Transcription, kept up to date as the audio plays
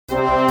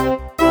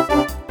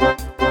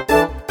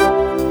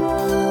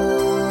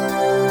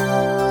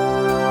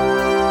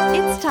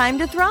time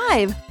to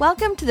thrive.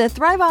 Welcome to the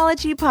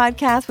Thriveology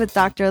Podcast with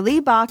Dr.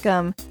 Lee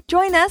Baucom.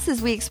 Join us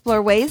as we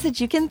explore ways that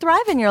you can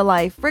thrive in your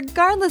life,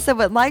 regardless of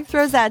what life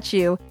throws at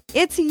you.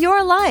 It's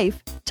your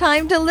life.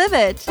 Time to live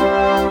it.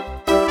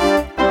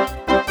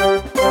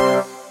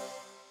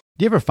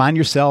 Do you ever find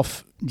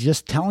yourself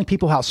just telling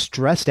people how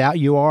stressed out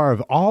you are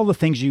of all the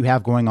things you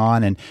have going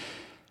on and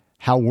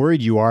how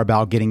worried you are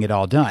about getting it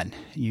all done?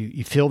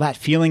 You feel that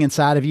feeling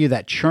inside of you,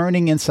 that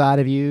churning inside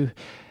of you.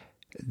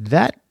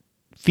 That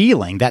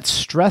feeling, that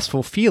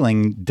stressful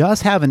feeling,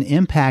 does have an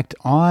impact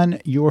on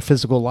your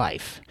physical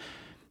life.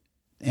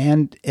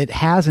 And it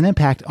has an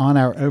impact on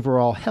our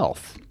overall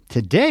health.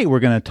 Today, we're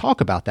going to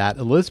talk about that.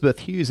 Elizabeth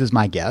Hughes is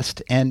my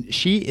guest, and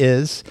she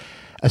is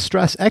a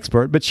stress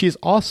expert, but she's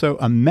also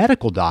a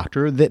medical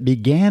doctor that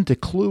began to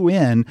clue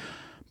in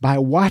by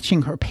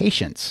watching her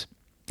patients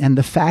and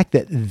the fact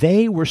that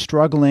they were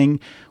struggling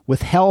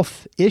with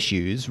health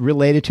issues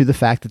related to the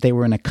fact that they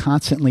were in a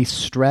constantly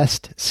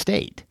stressed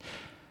state.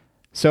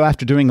 So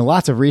after doing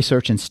lots of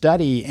research and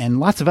study and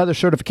lots of other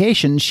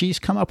certifications, she's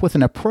come up with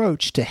an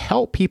approach to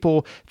help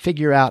people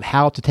figure out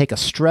how to take a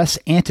stress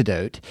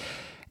antidote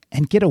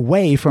and get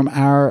away from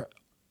our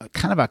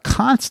kind of a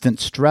constant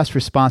stress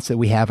response that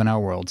we have in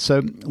our world.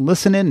 So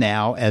listen in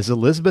now as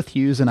Elizabeth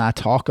Hughes and I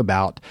talk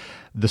about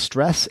the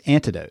stress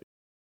antidote.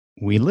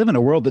 We live in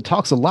a world that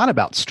talks a lot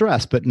about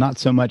stress, but not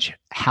so much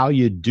how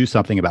you do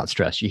something about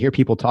stress. You hear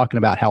people talking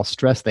about how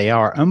stressed they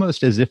are,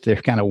 almost as if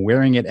they're kind of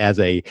wearing it as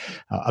a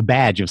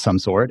badge of some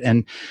sort.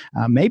 And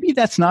maybe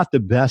that's not the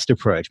best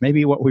approach.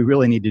 Maybe what we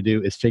really need to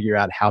do is figure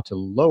out how to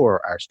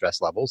lower our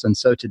stress levels. And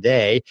so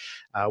today,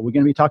 we're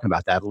going to be talking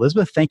about that.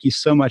 Elizabeth, thank you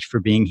so much for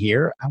being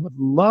here. I would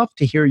love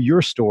to hear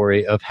your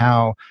story of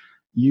how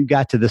you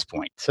got to this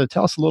point. So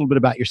tell us a little bit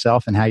about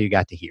yourself and how you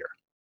got to here.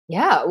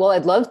 Yeah, well,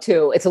 I'd love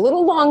to. It's a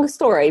little long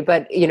story,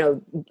 but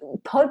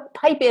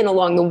pipe in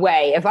along the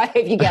way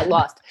if you get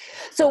lost.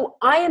 So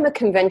I am a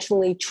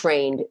conventionally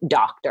trained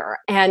doctor,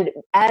 and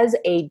as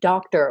a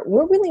doctor,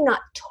 we're really not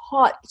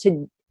taught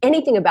to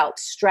anything about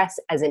stress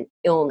as an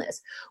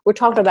illness. We're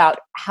talking about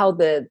how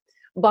the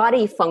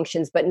body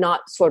functions, but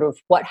not sort of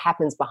what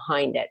happens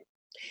behind it.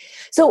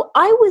 So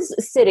I was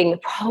sitting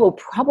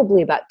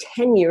probably about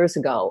 10 years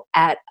ago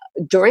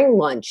during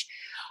lunch,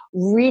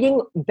 reading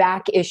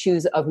back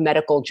issues of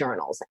medical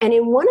journals. And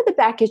in one of the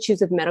back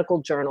issues of medical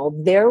journal,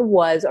 there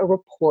was a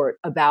report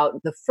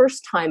about the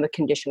first time a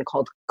condition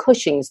called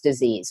Cushing's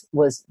disease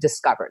was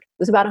discovered. It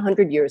was about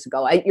 100 years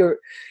ago.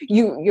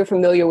 You're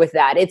familiar with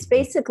that. It's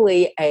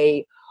basically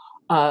a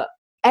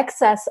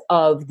excess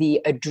of the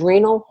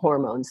adrenal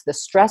hormones, the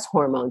stress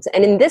hormones.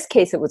 And in this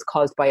case, it was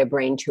caused by a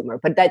brain tumor,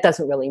 but that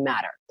doesn't really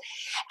matter.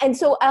 And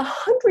so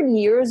 100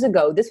 years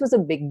ago, this was a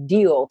big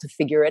deal to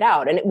figure it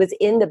out. And it was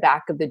in the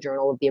back of the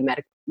Journal of the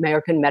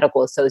American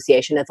Medical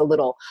Association as a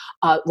little,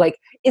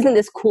 isn't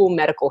this cool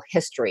medical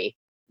history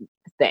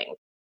thing?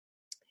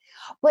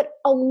 But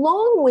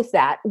along with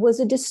that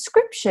was a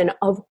description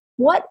of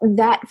what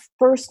that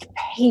first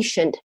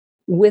patient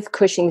with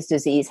Cushing's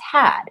disease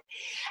had.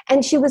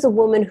 And she was a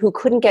woman who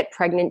couldn't get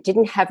pregnant,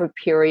 didn't have a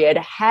period,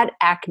 had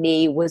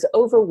acne, was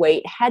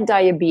overweight, had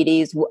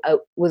diabetes,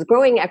 was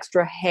growing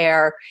extra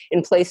hair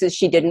in places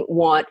she didn't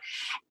want,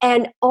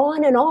 and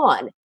on and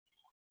on.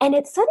 And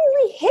it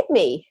suddenly hit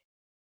me,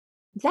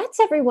 that's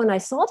everyone I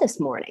saw this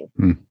morning.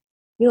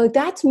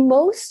 That's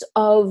most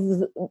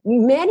of,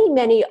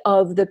 many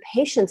of the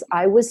patients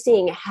I was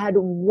seeing had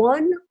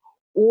one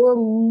or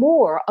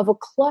more of a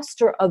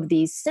cluster of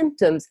these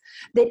symptoms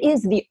that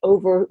is the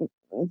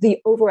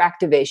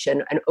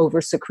overactivation and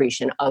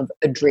oversecretion of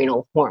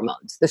adrenal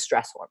hormones, the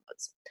stress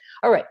hormones.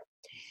 All right.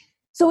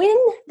 So in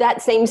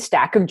that same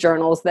stack of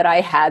journals that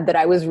I had that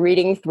I was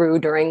reading through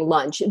during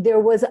lunch, there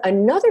was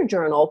another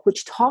journal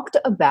which talked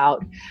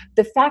about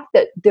the fact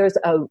that there's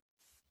a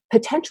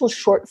potential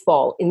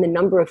shortfall in the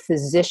number of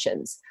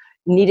physicians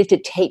needed to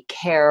take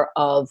care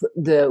of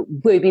the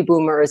baby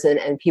boomers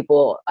and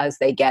people as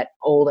they get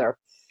older.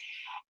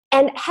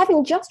 And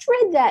having just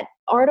read that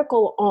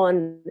article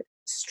on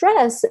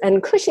stress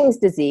and Cushing's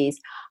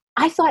disease,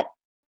 I thought,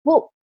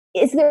 well,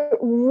 is there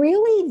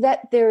really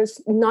that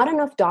there's not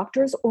enough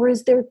doctors, or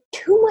is there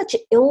too much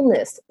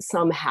illness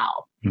somehow?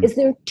 Is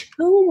there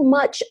too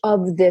much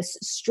of this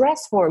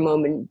stress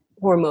hormone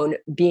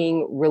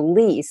being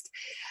released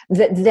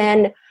that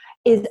then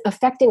is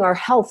affecting our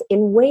health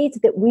in ways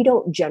that we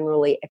don't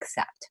generally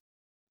accept?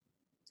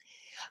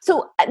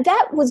 So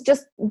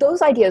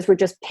those ideas were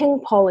just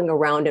ping-ponging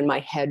around in my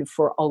head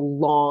for a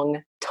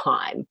long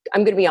time.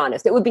 I'm going to be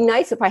honest. It would be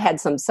nice if I had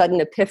some sudden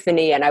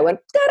epiphany and I went,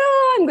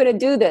 ta-da, I'm going to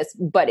do this,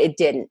 but it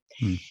didn't.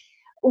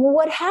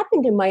 What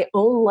happened in my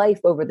own life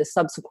over the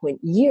subsequent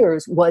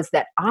years was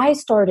that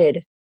I've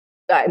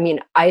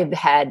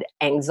had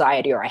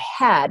anxiety, or I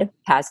had,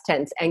 past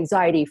tense,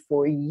 anxiety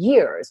for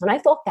years. And I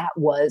thought that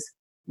was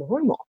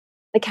normal.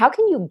 Like, how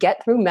can you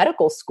get through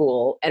medical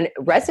school and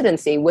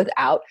residency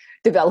without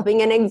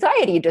developing an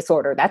anxiety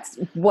disorder? That's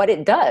what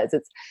it does.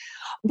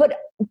 But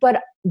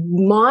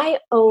my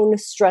own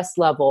stress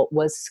level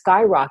was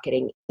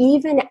skyrocketing,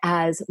 even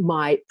as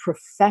my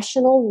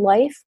professional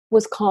life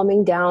was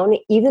calming down,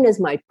 even as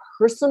my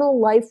personal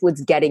life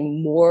was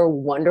getting more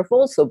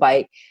wonderful. So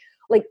by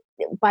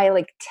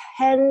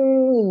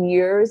 10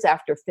 years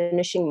after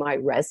finishing my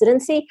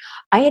residency,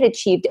 I had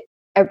achieved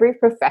every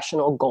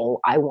professional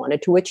goal I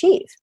wanted to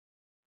achieve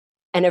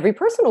and every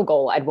personal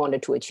goal I'd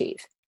wanted to achieve.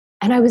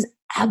 And I was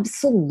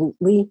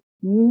absolutely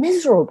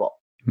miserable.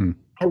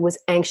 I was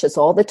anxious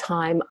all the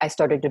time. I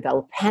started to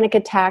develop panic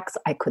attacks.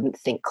 I couldn't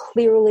think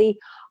clearly.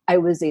 I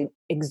was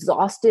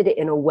exhausted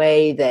in a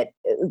way that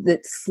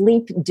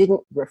sleep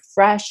didn't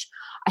refresh.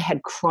 I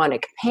had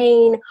chronic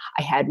pain.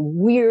 I had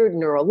weird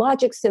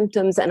neurologic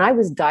symptoms, and I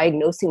was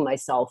diagnosing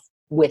myself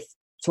with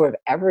sort of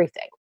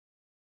everything.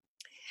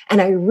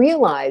 And I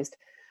realized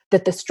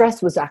that the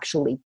stress was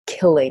actually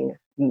killing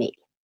me.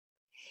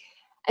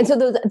 And so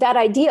that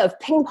idea of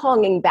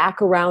ping-ponging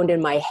back around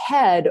in my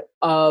head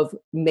of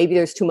maybe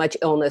there's too much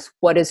illness,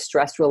 what is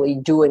stress really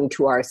doing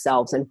to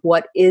ourselves, and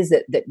what is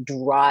it that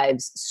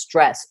drives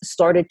stress,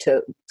 started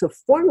to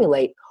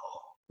formulate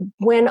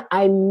when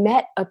I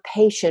met a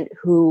patient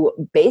who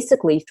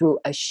basically, through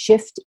a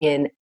shift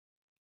in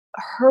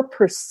her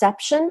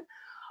perception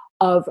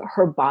of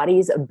her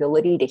body's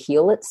ability to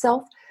heal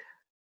itself,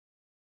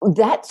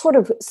 that sort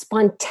of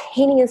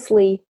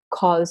spontaneously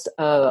caused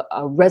a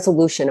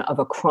resolution of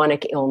a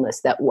chronic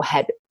illness that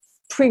had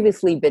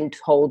previously been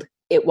told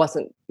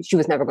she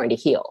was never going to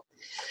heal.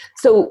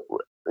 So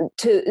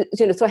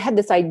so I had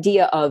this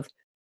idea of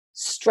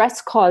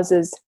stress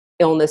causes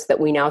illness that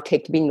we now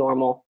take to be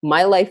normal.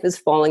 My life is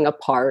falling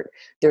apart.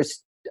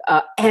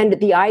 And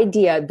the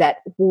idea that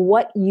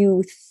what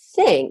you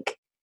think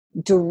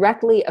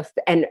directly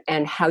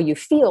and how you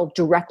feel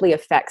directly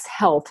affects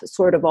health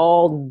sort of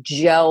all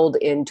gelled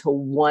into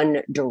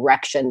one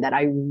direction that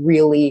I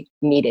really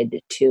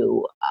needed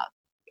to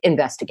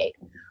investigate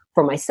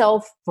for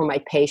myself, for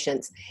my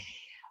patients.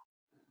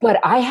 But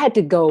I had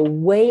to go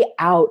way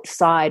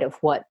outside of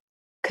what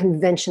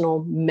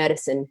conventional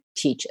medicine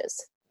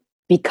teaches,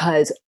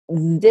 because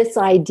this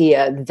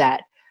idea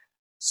that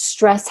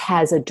stress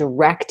has a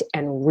direct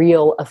and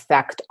real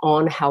effect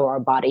on how our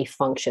body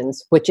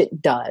functions, which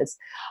it does,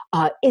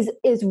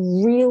 is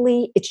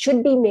really, it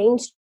should be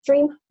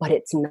mainstream, but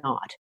it's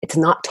not. It's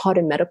not taught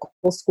in medical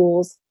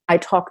schools. I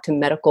talk to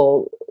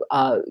medical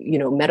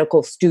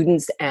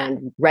students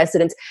and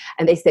residents,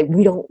 and they say,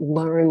 we don't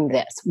learn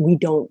this. We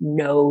don't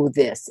know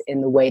this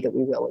in the way that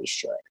we really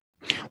should.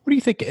 What do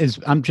you think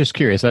I'm just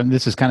curious,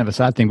 this is kind of a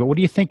side thing, but what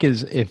do you think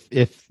is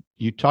if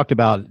you talked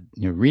about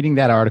reading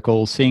that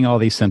article, seeing all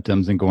these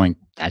symptoms and going,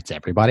 that's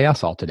everybody I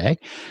saw today,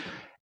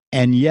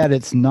 and yet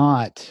it's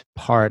not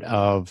part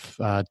of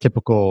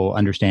typical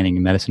understanding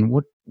in medicine.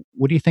 What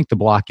do you think the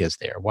block is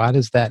there? Why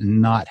does that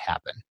not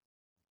happen?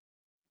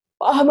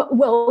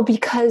 Well,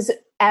 because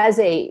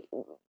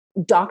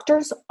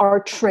doctors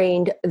are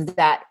trained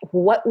that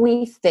what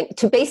we think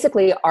to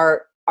basically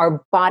our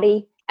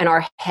body and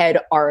our head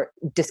are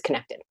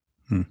disconnected.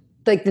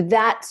 Like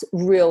that's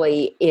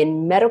really,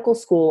 in medical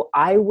school,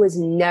 I was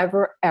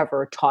never,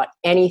 ever taught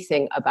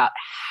anything about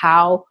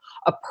how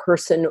a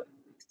person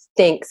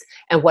thinks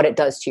and what it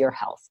does to your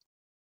health.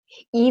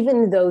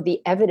 Even though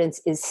the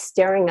evidence is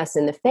staring us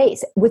in the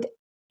face. With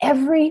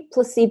every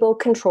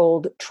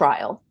placebo-controlled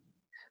trial,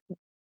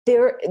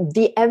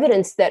 the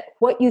evidence that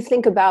what you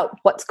think about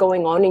what's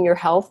going on in your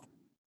health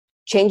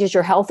changes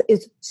your health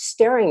is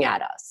staring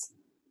at us.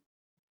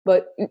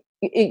 But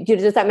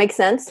does that make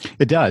sense?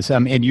 It does.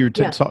 And you're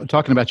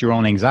talking about your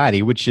own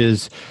anxiety, which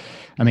is,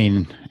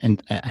 and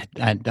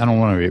I don't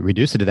want to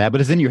reduce it to that,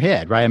 but it's in your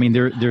head, right?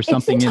 There's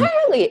something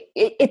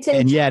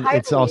and yet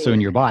it's also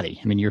in your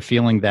body. You're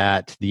feeling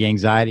that the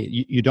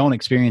anxiety, you don't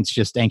experience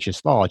just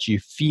anxious thoughts, you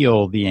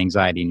feel the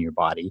anxiety in your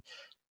body.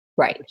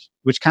 Right.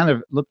 Which kind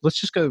of, let's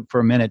just go for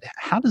a minute.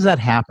 How does that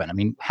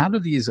happen? How do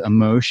these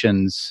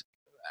emotions,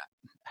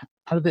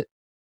 how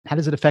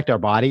does it affect our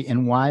body,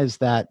 and why is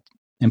that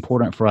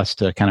important for us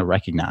to kind of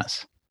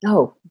recognize?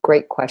 Oh,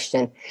 great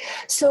question.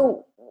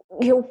 So,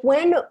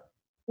 when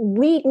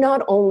we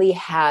not only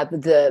have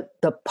the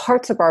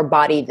parts of our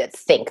body that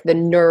think, the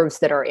nerves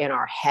that are in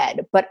our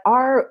head, but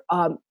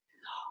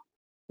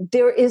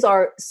there is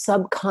our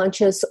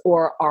subconscious,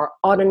 or our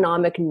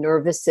autonomic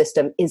nervous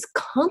system is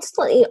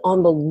constantly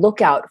on the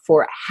lookout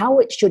for how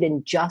it should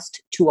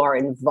adjust to our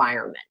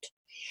environment.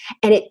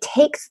 And it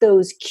takes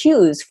those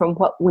cues from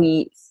what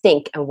we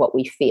think and what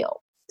we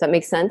feel. Does that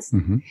make sense?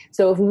 Mm-hmm.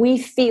 So if we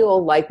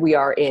feel like we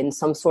are in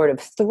some sort of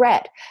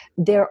threat,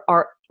 there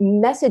are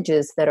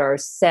messages that are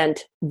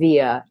sent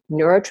via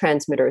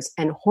neurotransmitters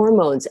and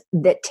hormones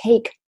that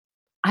take,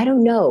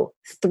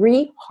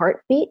 3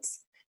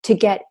 heartbeats to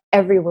get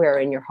everywhere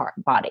in your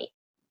body.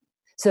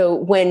 So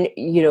when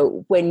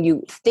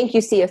you think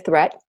you see a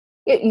threat,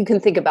 you can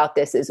think about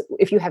this as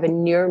if you have a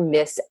near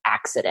miss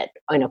accident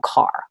in a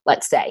car,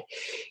 let's say,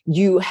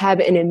 you have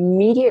an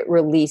immediate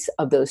release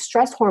of those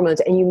stress hormones,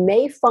 and you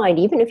may find,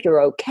 even if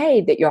you're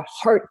okay, that your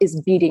heart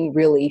is beating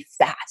really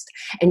fast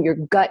and your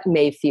gut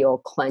may feel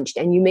clenched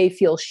and you may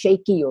feel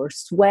shaky or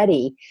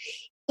sweaty,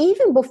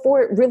 even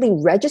before it really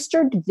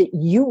registered that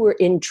you were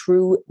in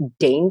true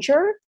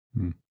danger.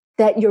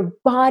 that your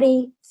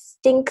body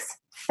thinks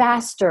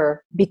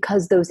faster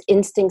because those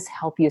instincts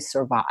help you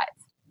survive.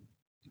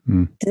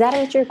 Does that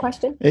answer your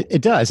question?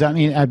 It does. I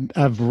mean,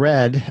 I've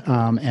read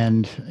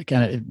and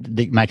kind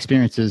of my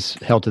experience is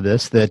held to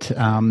this, that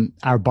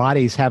our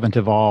bodies haven't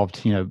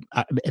evolved,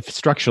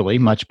 structurally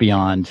much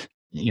beyond,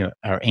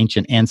 our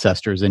ancient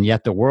ancestors, and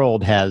yet the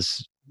world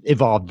has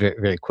evolved very,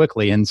 very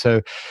quickly. And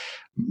so,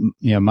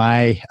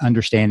 my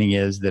understanding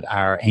is that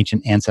our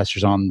ancient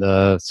ancestors on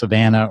the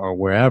savannah or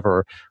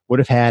wherever would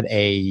have had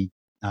a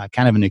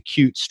kind of an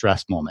acute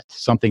stress moment.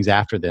 Something's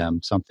after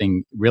them,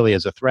 something really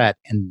is a threat,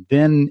 and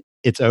then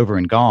it's over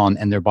and gone,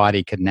 and their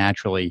body could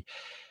naturally,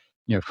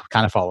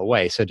 kind of fall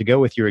away. So to go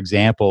with your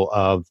example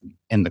of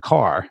in the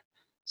car,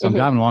 so I'm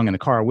driving along in the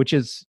car, which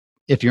is,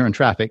 if you're in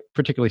traffic,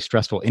 particularly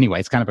stressful anyway.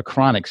 It's kind of a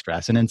chronic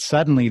stress. And then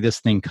suddenly this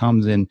thing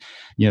comes in,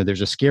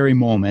 there's a scary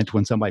moment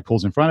when somebody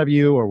pulls in front of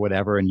you or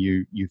whatever, and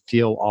you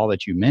feel all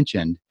that you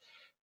mentioned,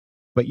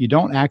 but you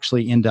don't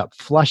actually end up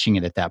flushing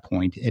it at that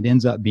point. It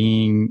ends up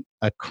being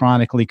a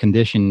chronically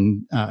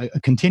condition, a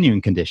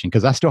continuing condition,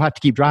 because I still have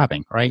to keep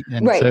driving, right?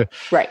 And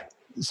right.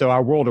 So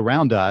our world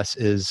around us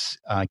is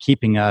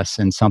keeping us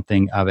in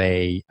something of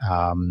a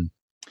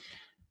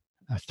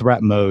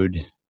threat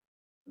mode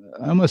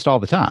almost all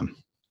the time.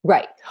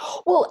 Right.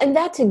 Well, and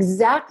that's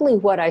exactly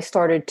what I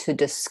started to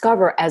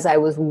discover as I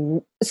was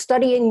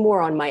studying more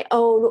on my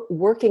own,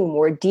 working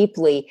more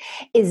deeply,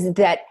 is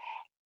that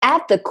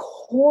at the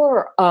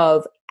core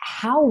of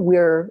how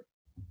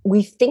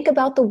we think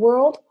about the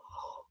world,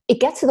 it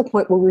gets to the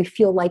point where we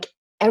feel like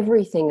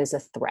everything is a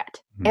threat.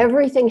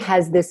 Everything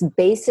has this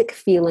basic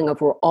feeling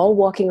of we're all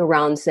walking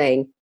around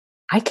saying,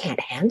 I can't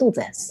handle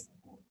this.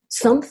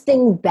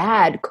 Something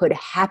bad could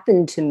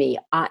happen to me,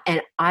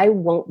 and I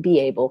won't be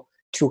able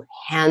to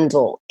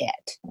handle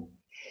it.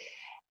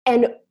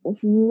 And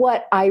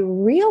what I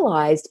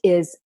realized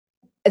is,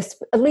 at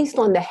least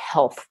on the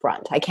health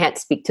front, I can't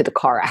speak to the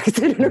car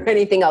accident or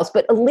anything else,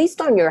 but at least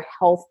on your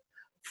health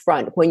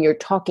front, when you're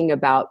talking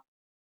about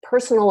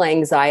personal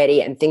anxiety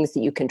and things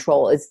that you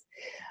control, is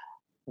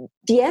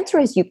the answer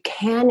is you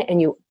can and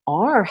you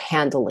are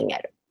handling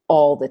it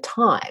all the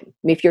time. I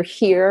mean, if you're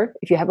here,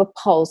 if you have a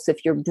pulse,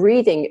 if you're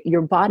breathing,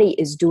 your body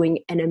is doing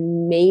an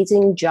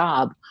amazing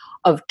job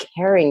of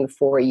caring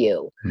for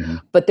you.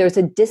 But there's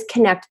a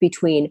disconnect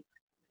between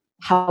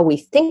how we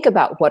think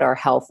about what our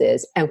health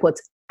is and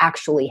what's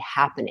actually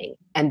happening.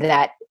 And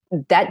that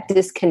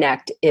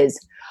disconnect is,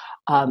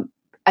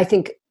 I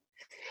think,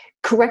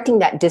 correcting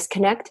that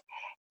disconnect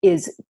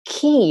is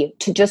key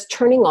to just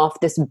turning off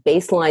this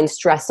baseline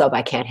stress of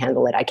I can't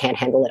handle it, I can't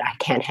handle it, I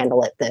can't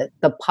handle it.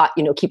 The pot,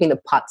 keeping the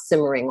pot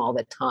simmering all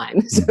the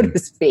time, so to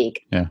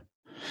speak.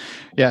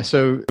 Yeah.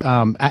 So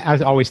I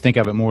always think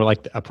of it more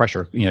like a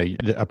pressure,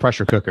 a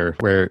pressure cooker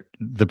where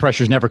the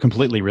pressure is never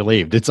completely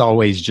relieved. It's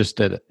always just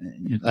at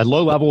a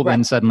low level,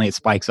 then suddenly it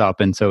spikes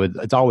up. And so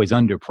it's always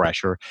under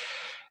pressure.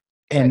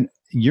 And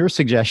your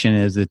suggestion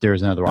is that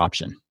there's another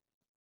option.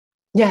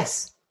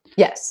 Yes.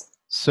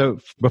 So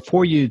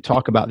before you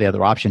talk about the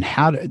other option,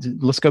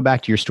 let's go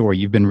back to your story.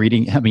 You've been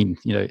reading,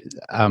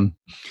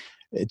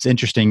 it's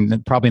interesting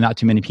that probably not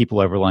too many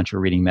people over lunch are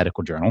reading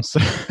medical journals.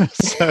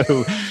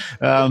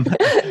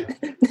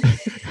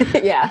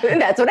 Yeah,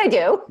 that's what I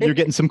do. You're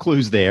getting some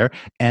clues there.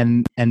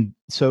 And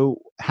so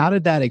how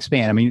did that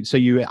expand? I mean, so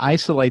you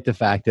isolate the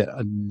fact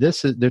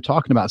that they're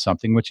talking about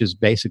something which is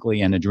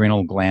basically an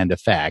adrenal gland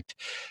effect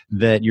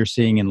that you're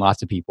seeing in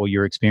lots of people,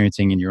 you're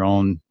experiencing in your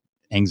own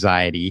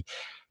anxiety.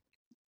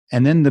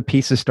 And then the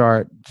pieces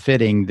start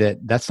fitting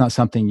that's not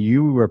something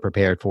you were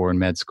prepared for in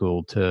med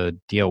school to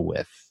deal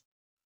with.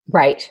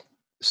 Right.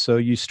 So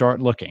you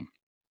start looking.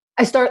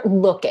 I start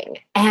looking.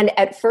 And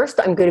at first,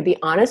 I'm going to be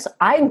honest,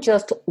 I'm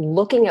just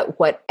looking at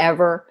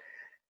whatever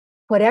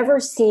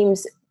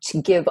seems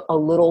to give a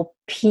little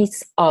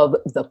piece of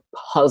the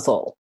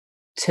puzzle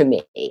to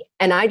me.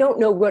 And I don't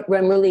know what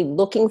I'm really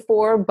looking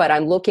for, but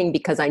I'm looking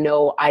because I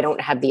know I don't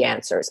have the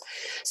answers.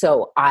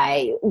 So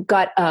I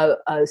got a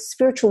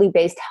spiritually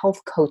based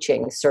health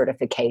coaching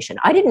certification.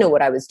 I didn't know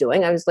what I was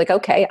doing. I was like,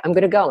 okay, I'm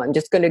going to go. I'm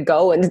just going to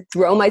go and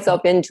throw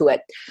myself into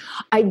it.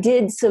 I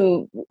did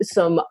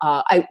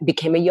I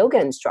became a yoga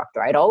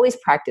instructor. I'd always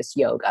practiced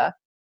yoga.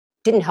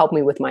 Didn't help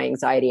me with my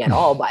anxiety at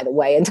all, by the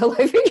way, until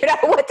I figured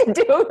out what to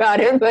do about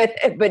it.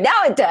 But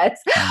now it does.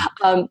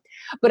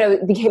 But I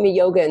became a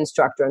yoga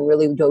instructor and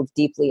really dove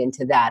deeply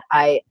into that.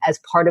 As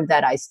part of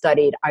that, I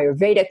studied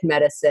Ayurvedic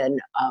medicine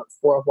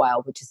for a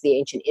while, which is the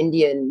ancient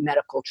Indian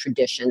medical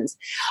traditions.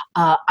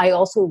 I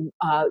also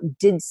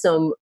did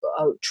some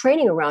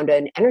training around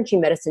an energy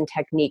medicine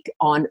technique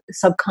on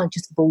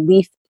subconscious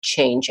belief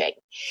changing,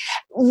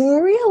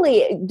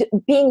 really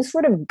being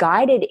sort of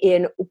guided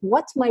in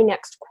what's my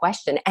next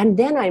question. And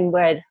then I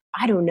read,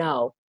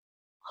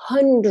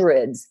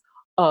 hundreds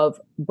of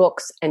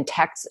books and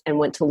texts and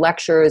went to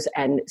lectures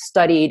and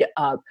studied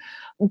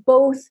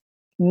both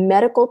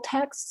medical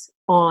texts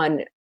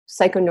on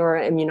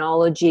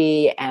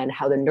psychoneuroimmunology and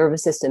how the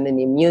nervous system and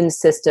the immune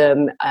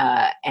system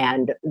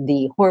and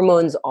the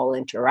hormones all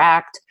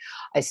interact.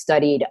 I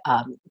studied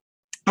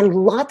and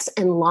lots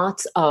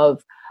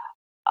of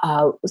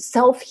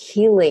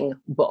self-healing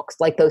books,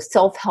 like those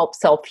self-help,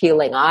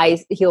 self-healing.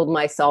 I healed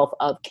myself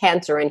of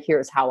cancer and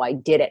here's how I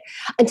did it.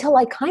 Until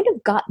I kind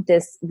of got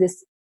this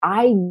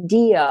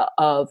idea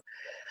of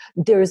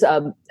there's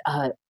a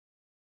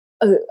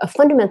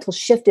fundamental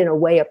shift in a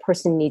way a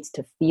person needs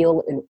to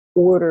feel in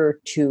order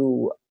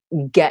to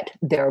get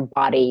their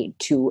body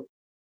to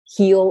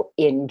heal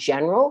in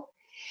general.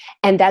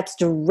 And that's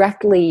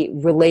directly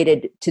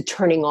related to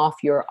turning off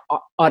your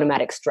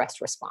automatic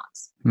stress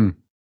response.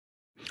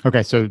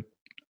 Okay, so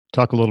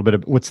talk a little bit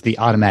about what's the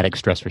automatic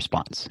stress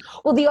response?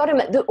 Well,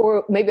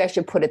 or maybe I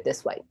should put it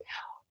this way.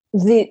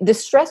 The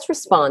stress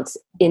response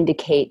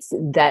indicates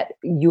that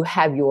you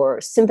have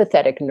your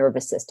sympathetic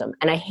nervous system.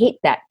 And I hate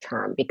that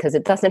term because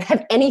it doesn't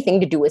have anything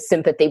to do with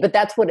sympathy, but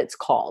that's what it's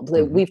called.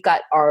 Mm-hmm. We've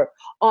got our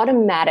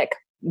automatic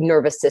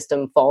nervous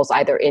system falls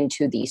either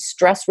into the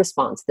stress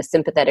response, the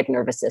sympathetic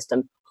nervous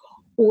system,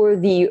 or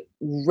the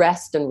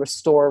rest and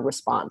restore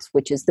response,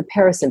 which is the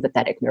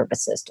parasympathetic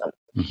nervous system.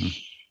 Mm-hmm.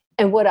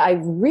 And what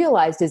I've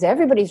realized is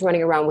everybody's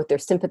running around with their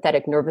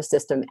sympathetic nervous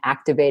system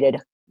activated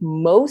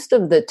most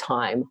of the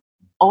time,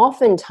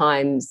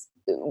 oftentimes,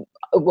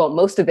 well,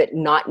 most of it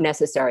not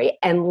necessary,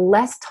 and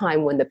less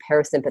time when the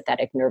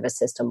parasympathetic nervous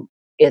system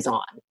is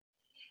on.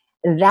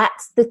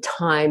 That's the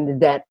time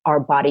that our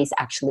bodies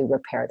actually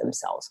repair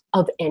themselves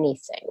of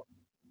anything.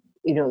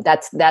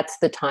 That's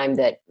the time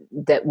that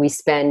we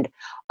spend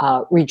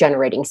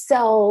regenerating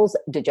cells,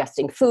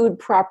 digesting food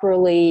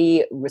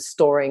properly,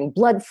 restoring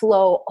blood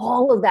flow.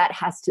 All of that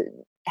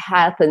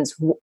happens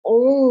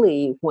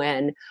only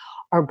when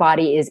our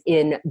body is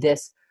in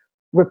this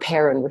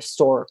repair and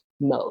restore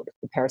mode.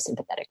 The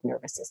parasympathetic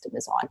nervous system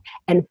is on,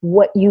 and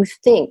what you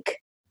think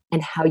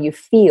and how you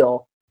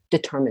feel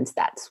determines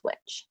that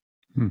switch.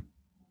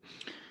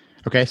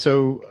 Okay,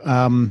 so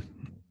I'm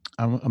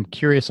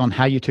curious on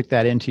how you took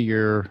that into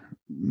your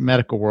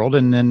medical world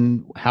and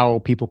then how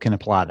people can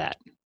apply that.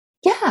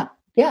 Yeah.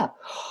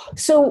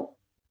 So,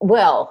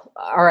 well,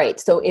 all right.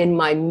 So in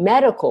my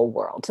medical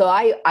world, so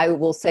I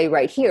will say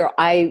right here,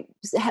 I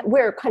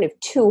wear kind of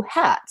two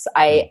hats.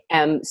 I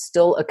am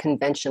still a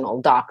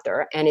conventional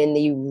doctor, and in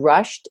the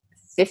rushed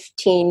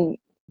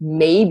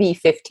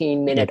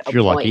 15-minute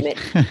appointment,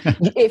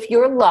 if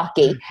you're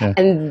lucky, yeah.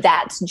 And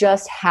that's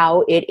just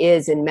how it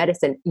is in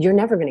medicine, you're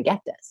never going to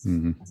get this,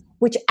 mm-hmm.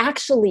 which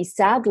actually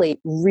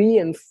sadly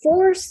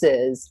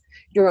reinforces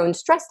your own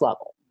stress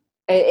level.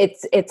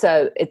 It's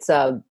a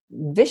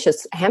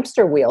vicious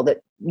hamster wheel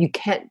that you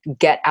can't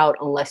get out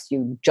unless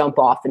you jump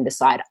off and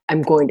decide,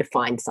 I'm going to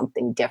find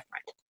something different.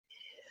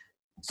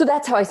 So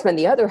that's how I spend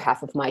the other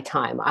half of my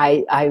time.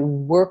 I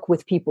work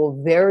with people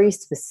very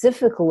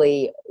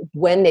specifically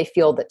when they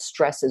feel that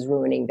stress is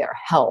ruining their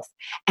health.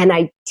 And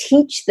I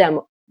teach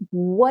them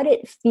what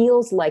it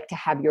feels like to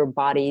have your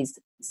body's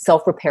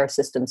self-repair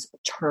systems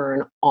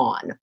turn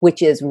on,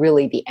 which is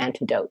really the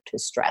antidote to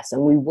stress.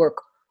 And we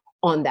work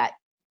on that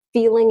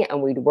feeling,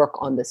 and we work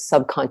on the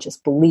subconscious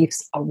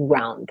beliefs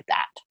around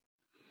that.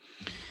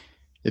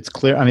 It's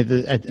clear. I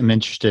mean, I'm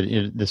interested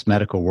in this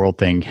medical world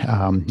thing.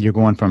 You're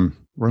going from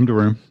room to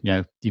room,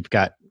 you've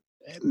got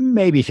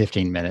maybe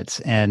 15 minutes.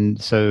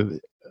 And so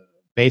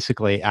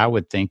basically I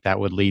would think that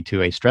would lead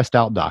to a stressed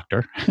out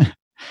doctor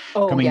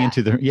coming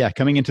into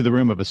the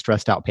room of a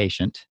stressed out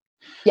patient.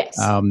 Yes.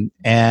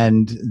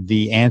 And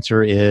the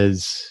answer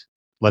is,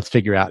 let's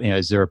figure out,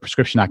 is there a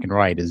prescription I can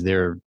write? Is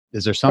there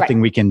something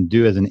we can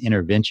do as an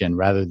intervention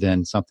rather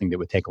than something that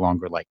would take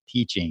longer, like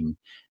teaching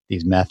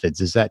these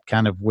methods? Is that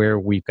kind of where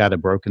we've got a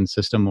broken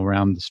system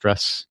around the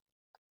stress?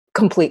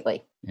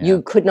 Completely. Yeah.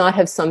 You could not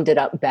have summed it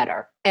up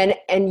better. And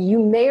you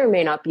may or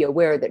may not be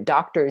aware that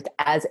doctors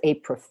as a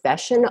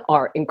profession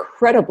are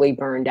incredibly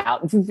burned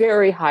out,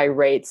 very high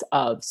rates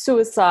of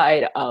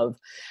suicide, of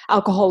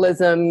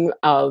alcoholism,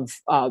 of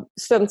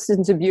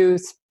substance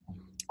abuse.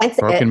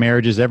 Broken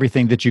marriages,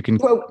 everything that you can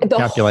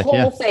calculate. The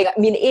whole thing. I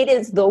mean, it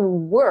is the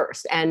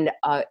worst. And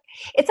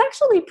it's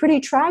actually pretty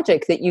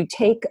tragic that you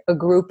take a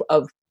group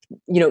of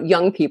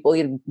young people,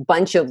 a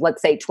bunch of,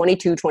 let's say,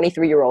 22,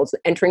 23-year-olds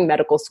entering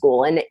medical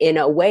school. And in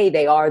a way,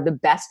 they are the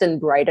best and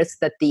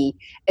brightest that the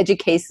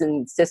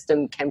education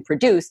system can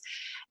produce.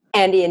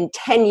 And in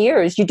 10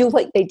 years, you do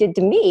like they did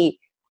to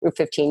me, or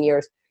 15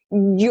 years,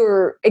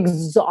 you're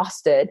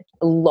exhausted,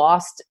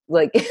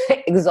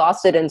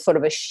 exhausted and sort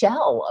of a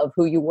shell of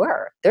who you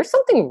were. There's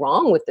something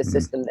wrong with the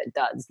system that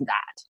does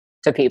that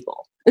to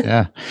people.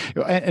 Yeah.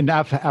 And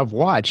I've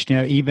watched,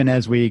 even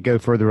as we go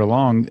further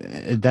along,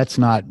 that's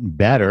not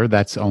better.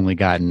 That's only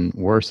gotten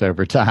worse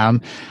over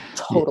time.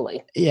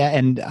 Totally. Yeah.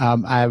 And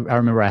I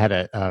remember I had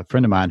a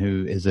friend of mine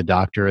who is a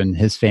doctor, and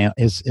his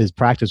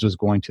practice was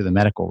going to the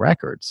medical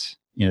records,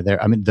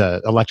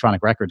 the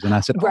electronic records. And I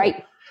said,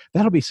 right.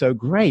 That'll be so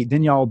great.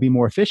 Then y'all will be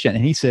more efficient.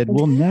 And he said,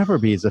 we'll never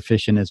be as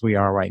efficient as we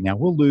are right now.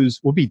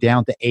 We'll be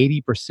down to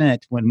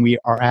 80% when we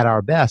are at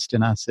our best.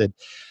 And I said,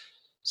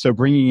 so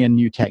bringing in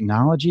new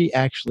technology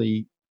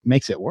actually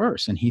makes it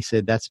worse. And he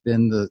said, that's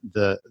been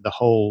the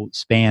whole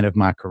span of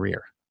my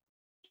career.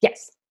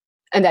 Yes.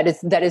 And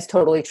that is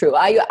totally true.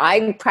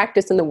 I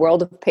practice in the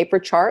world of paper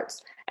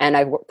charts, and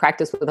I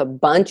practice with a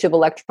bunch of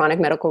electronic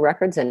medical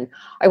records, and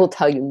I will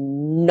tell you,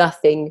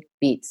 nothing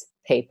beats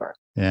paper.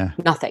 Yeah.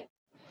 Nothing.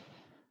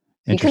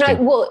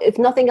 Interesting. If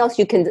nothing else,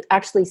 you can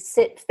actually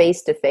sit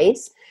face to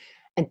face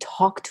and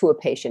talk to a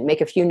patient,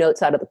 make a few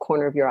notes out of the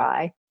corner of your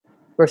eye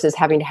versus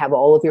having to have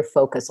all of your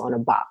focus on a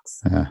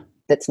box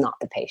that's not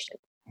the patient.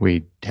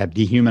 We have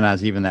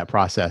dehumanized even that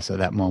process of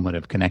that moment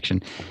of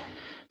connection.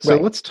 So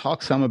let's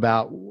talk some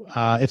about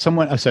if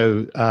someone.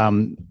 So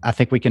I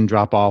think we can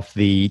drop off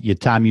the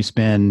time you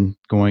spend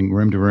going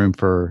room to room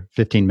for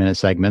 15-minute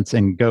segments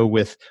and go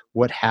with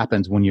what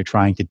happens when you're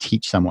trying to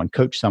teach someone,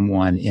 coach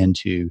someone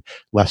into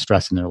less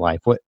stress in their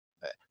life.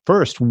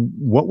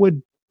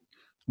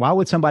 Why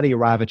would somebody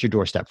arrive at your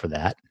doorstep for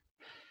that?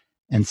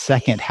 And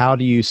second, how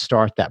do you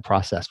start that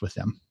process with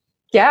them?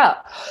 Yeah.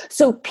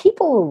 So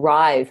people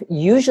arrive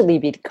usually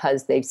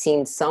because they've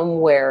seen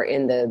somewhere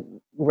in the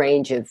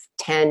range of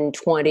 10,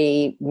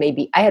 20,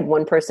 maybe. I had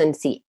one person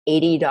see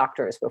 80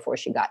 doctors before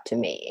she got to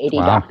me, 80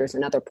 doctors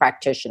and other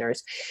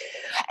practitioners.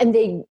 And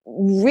they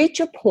reach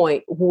a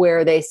point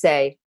where they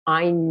say,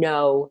 I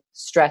know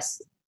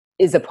stress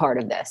is a part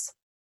of this.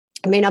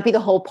 It may not be the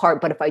whole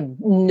part, but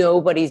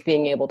nobody's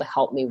being able to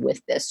help me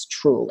with this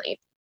truly.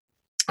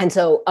 And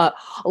so a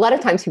lot of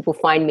times people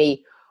find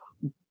me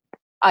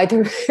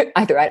either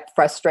at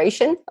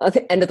frustration at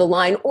the end of the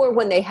line, or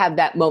when they have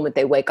that moment,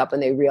 they wake up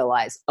and they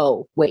realize,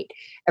 oh, wait,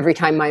 every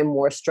time I'm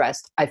more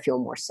stressed, I feel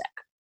more sick.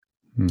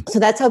 So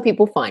that's how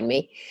people find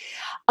me.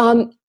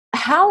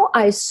 How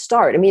I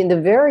start,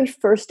 the very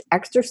first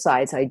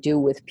exercise I do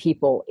with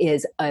people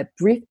is a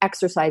brief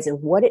exercise in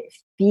what it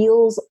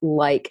feels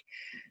like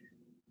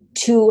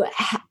to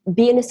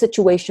be in a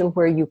situation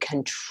where you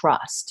can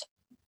trust.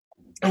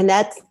 And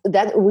that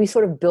we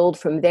sort of build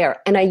from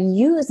there. And I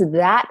use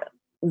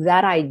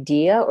that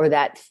idea or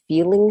that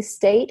feeling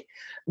state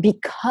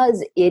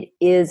because it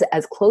is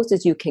as close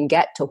as you can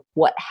get to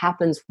what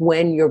happens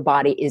when your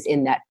body is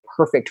in that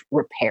perfect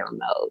repair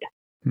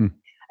mode.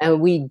 And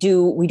we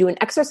do an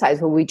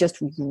exercise where we just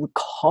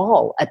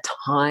recall a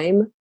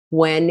time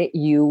when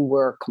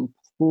you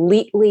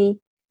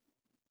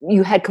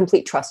had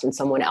complete trust in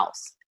someone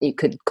else. You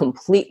could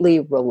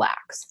completely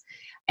relax.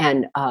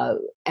 And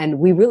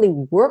we really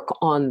work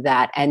on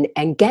that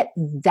and get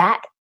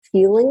that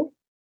feeling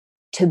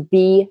to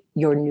be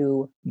your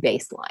new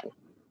baseline.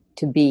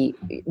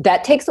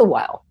 That takes a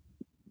while,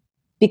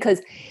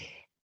 because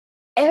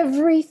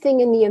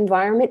everything in the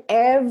environment,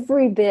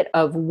 every bit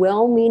of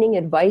well-meaning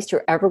advice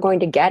you're ever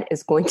going to get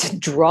is going to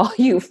draw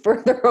you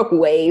further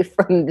away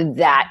from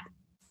that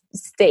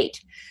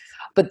state.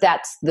 But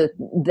that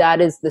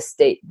is the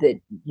state that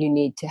you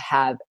need to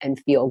have and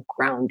feel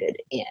grounded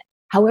in,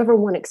 however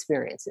one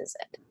experiences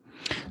it.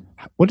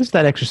 What is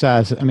that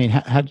exercise?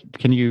 How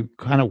can you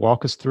kind of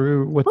walk us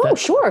through what that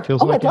sure.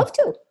 feels like? I'd love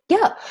to.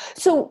 Yeah.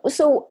 So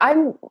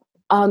I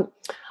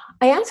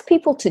ask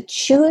people to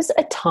choose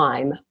a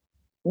time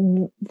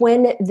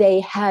when they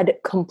had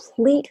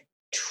complete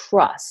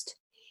trust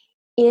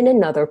in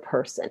another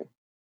person.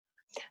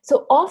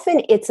 So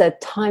often it's a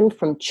time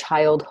from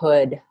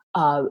childhood,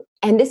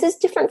 and this is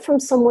different from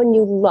someone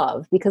you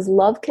love, because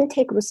love can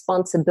take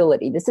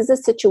responsibility. This is a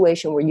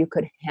situation where you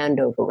could hand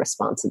over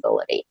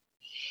responsibility.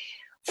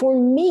 For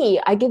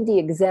me, I give the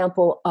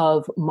example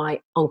of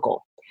my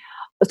uncle.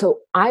 So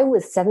I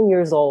was 7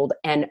 years old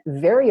and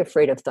very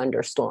afraid of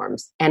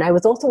thunderstorms. And I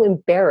was also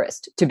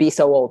embarrassed to be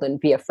so old and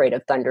be afraid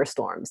of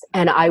thunderstorms.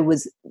 And I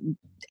was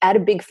at a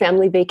big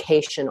family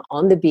vacation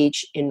on the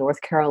beach in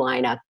North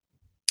Carolina,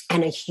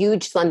 and a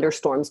huge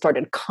thunderstorm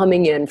started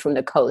coming in from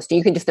the coast. And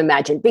you can just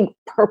imagine big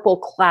purple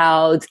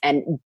clouds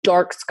and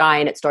dark sky,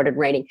 and it started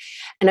raining.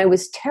 And I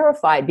was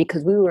terrified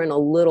because we were in a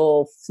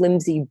little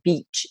flimsy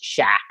beach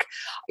shack,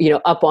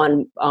 up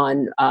on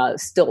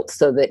stilts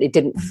so that it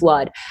didn't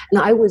flood.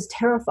 And I was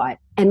terrified.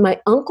 And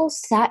my uncle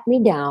sat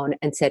me down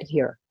and said,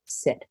 "Here,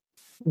 sit.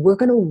 We're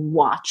going to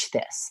watch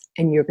this,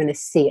 and you're going to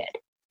see it."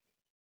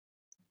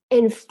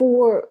 And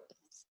for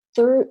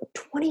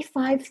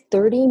 25,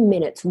 30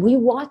 minutes, we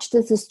watched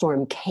as the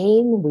storm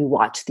came. We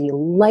watched the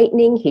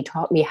lightning. He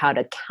taught me how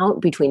to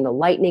count between the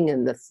lightning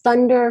and the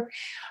thunder.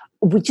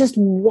 We just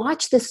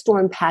watched the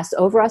storm pass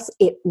over us.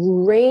 It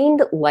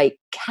rained like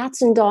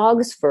cats and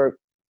dogs for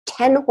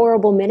 10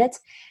 horrible minutes,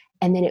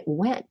 and then it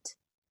went.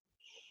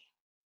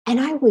 And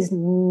I was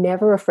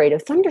never afraid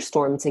of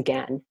thunderstorms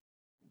again.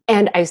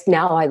 And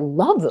now I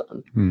love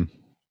them.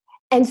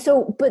 And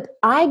so, but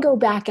I go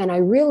back and I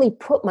really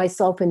put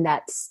myself in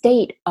that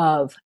state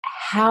of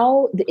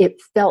how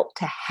it felt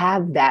to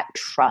have that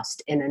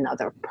trust in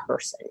another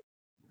person.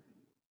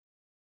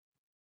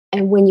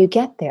 And when you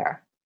get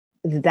there,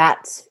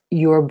 that's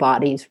your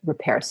body's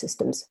repair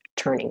systems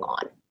turning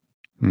on.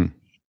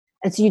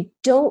 And so you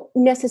don't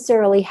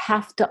necessarily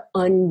have to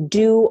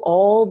undo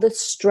all the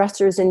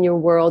stressors in your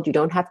world. You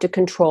don't have to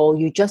control.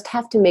 You just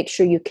have to make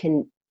sure you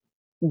can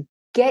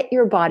get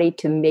your body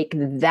to make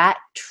that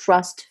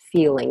trust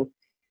feeling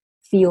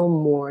feel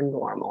more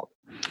normal.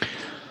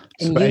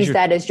 and use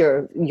that as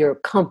your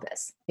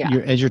compass. Yeah.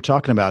 As you're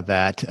talking about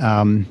that,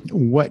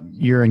 what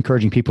you're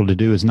encouraging people to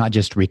do is not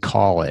just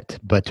recall it,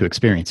 but to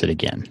experience it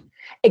again.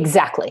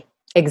 Exactly.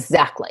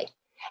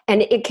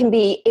 And it can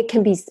be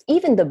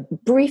even the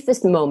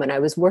briefest moment. I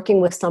was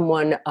working with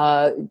someone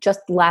just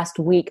last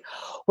week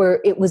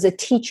where it was a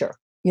teacher.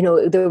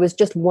 There was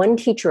just one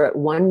teacher at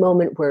one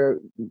moment where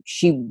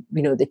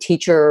the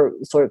teacher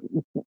sort of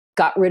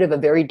got rid of a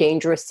very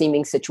dangerous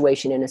seeming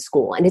situation in a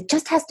school. And it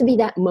just has to be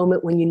that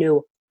moment when you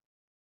knew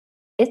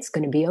it's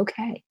going to be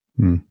okay.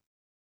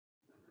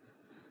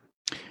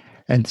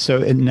 And so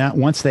now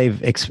once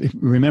they've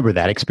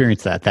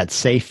experienced that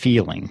safe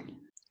feeling,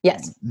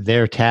 yes,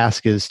 their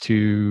task is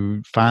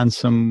to find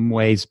some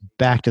ways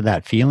back to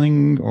that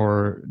feeling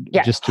or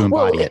just to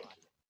embody it.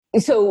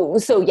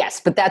 So yes,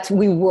 but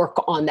we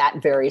work on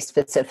that very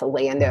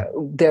specifically. And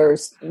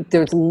there's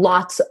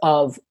lots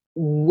of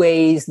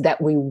ways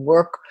that we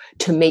work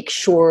to make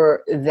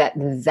sure that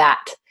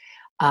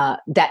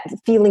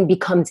feeling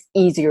becomes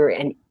easier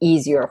and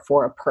easier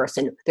for a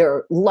person. There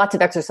are lots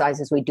of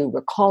exercises we do,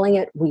 recalling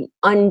it. We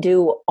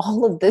undo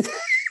all of this.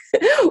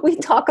 We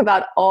talk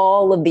about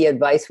all of the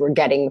advice we're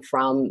getting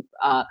from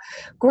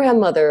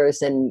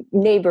grandmothers and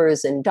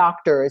neighbors and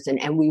doctors.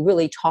 And we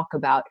really talk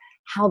about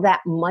how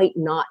that might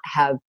not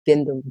have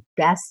been the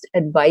best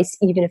advice,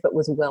 even if it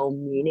was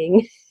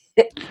well-meaning.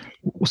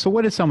 So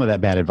what is some of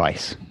that bad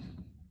advice?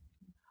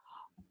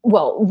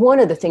 Well,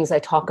 one of the things I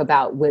talk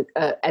about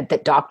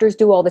that doctors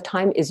do all the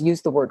time is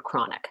use the word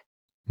chronic.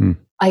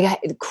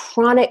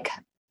 Chronic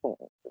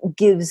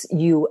gives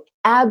you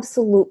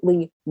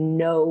absolutely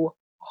no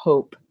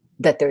hope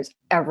that there's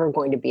ever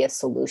going to be a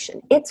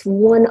solution. It's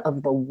one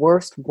of the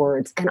worst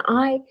words. And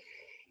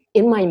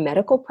in my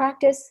medical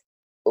practice,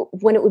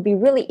 when it would be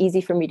really easy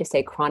for me to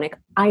say chronic,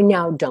 I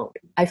now don't.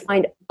 I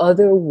find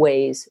other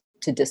ways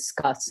to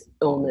discuss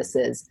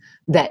illnesses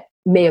that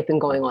may have been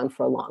going on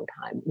for a long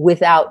time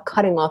without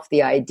cutting off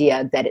the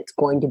idea that it's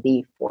going to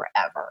be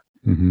forever.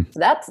 Mm-hmm. So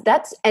that's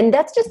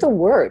just a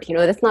word,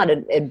 that's not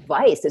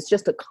advice. It's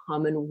just a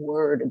common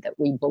word that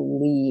we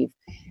believe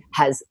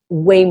has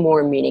way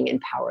more meaning and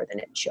power than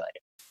it should.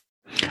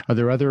 Are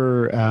there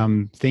other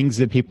things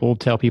that people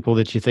tell people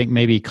that you think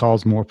maybe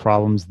cause more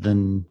problems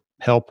than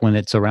help when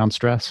it's around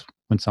stress?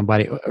 When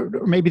somebody,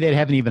 or maybe they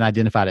haven't even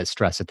identified as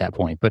stress at that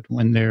point, but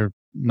when they're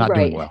not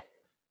doing well.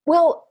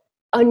 Well,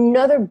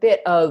 another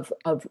bit of,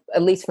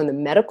 at least from the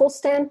medical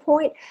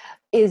standpoint,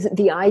 is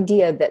the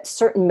idea that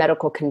certain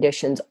medical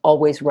conditions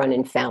always run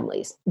in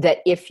families. That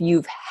if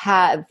you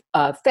have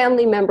a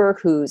family member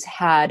who's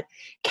had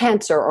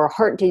cancer or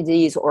heart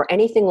disease or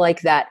anything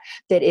like that,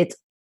 that it's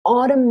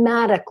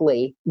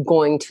automatically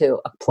going to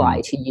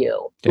apply to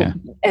you. Yeah.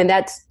 And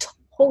that's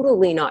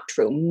totally not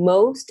true.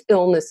 Most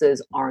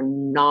illnesses are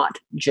not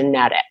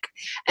genetic.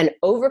 And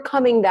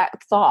overcoming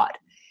that thought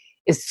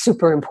is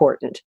super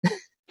important.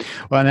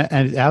 Well,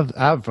 and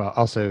I've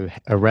also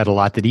read a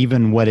lot that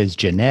even what is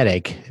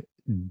genetic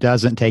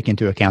doesn't take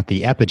into account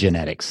the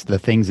epigenetics, the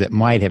things that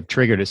might have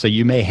triggered it. So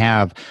you may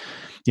have,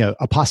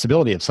 a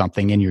possibility of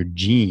something in your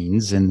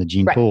genes, in the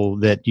gene pool,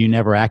 that you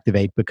never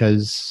activate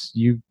because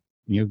you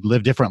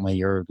live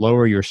differently or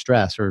lower your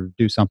stress or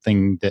do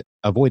something that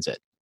avoids it.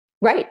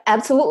 Right.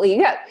 Absolutely.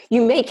 Yeah.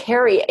 You may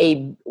carry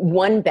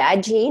one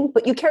bad gene,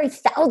 but you carry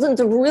thousands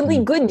of really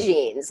good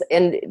genes,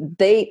 and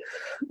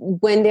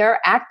when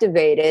they're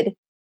activated,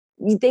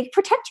 they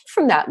protect you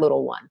from that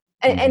little one.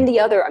 And the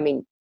other,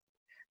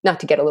 not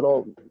to get a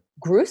little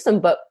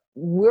gruesome, but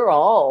we're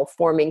all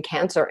forming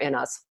cancer in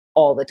us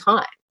all the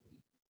time.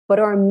 But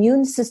our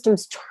immune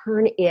systems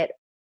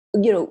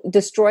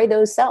destroy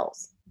those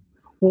cells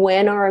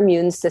when our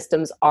immune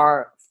systems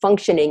are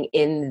functioning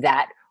in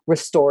that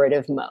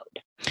restorative mode.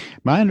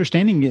 My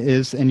understanding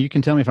is, and you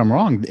can tell me if I'm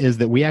wrong, is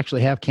that we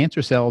actually have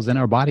cancer cells in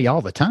our body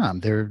all the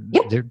time. They're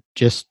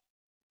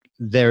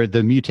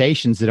the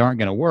mutations that aren't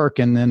going to work,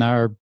 and then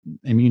our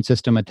immune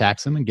system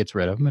attacks them and gets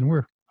rid of them, and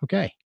we're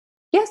okay.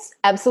 Yes,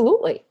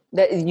 absolutely.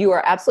 You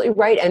are absolutely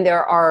right. And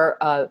there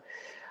are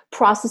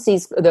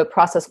processes, the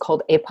process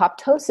called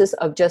apoptosis,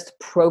 of just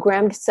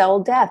programmed cell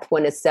death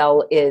when a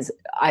cell is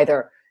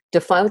either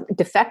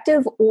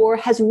defective or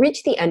has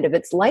reached the end of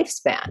its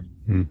lifespan.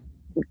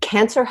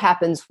 Cancer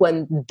happens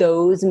when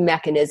those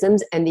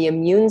mechanisms and the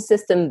immune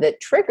system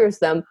that triggers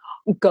them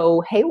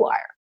go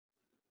haywire.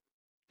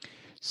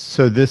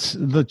 So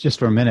look just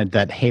for a minute,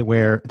 that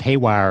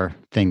haywire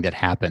thing that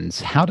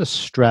happens, how does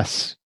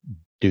stress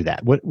do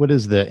that? What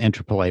is the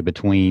interplay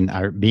between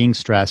our being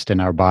stressed and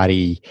our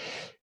body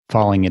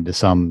falling into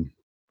some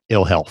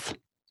ill health?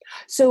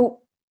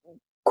 So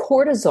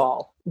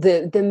cortisol,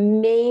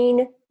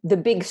 the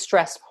big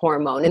stress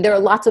hormone, and there are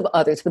lots of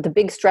others, but the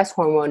big stress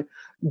hormone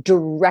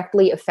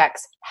directly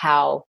affects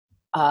how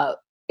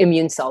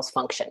immune cells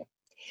function.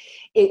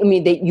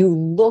 That you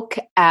look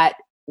at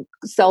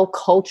cell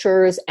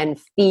cultures and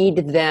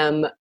feed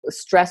them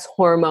stress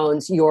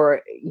hormones,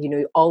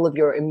 all of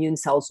your immune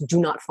cells do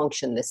not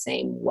function the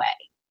same way.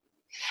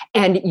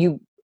 And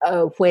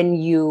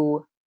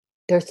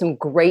there's some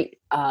great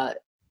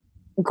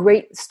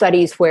great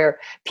studies where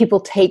people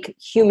take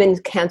human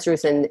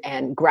cancers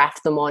and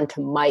graft them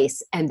onto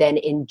mice and then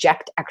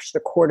inject extra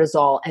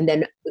cortisol and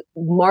then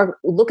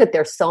look at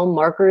their cell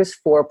markers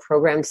for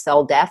programmed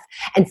cell death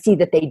and see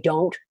that they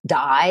don't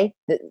die,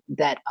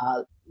 that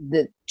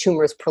the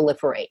tumors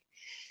proliferate.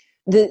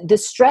 The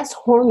stress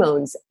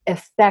hormones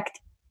affect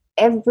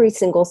every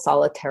single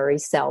solitary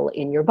cell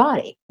in your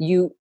body.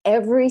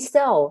 Every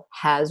cell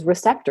has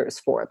receptors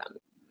for them,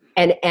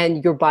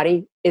 and your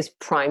body is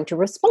primed to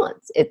respond.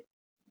 It's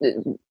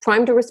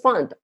primed to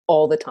respond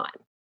all the time.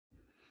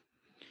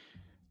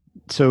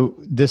 So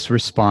this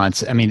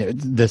response, I mean,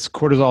 this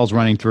cortisol is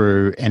running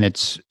through,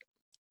 and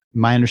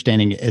my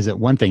understanding is that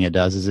one thing it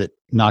does is it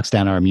knocks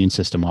down our immune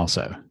system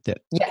also. That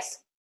yes,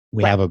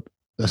 we have a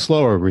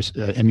slower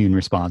immune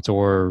response,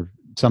 or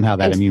somehow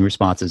that immune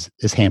response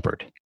is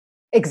hampered.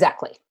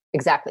 Exactly.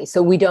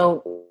 So we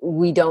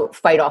don't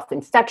fight off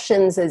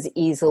infections as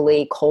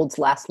easily. Colds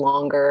last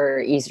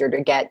longer, easier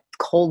to get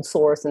cold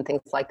sores and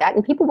things like that.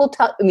 And people will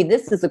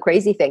this is the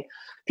crazy thing.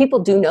 People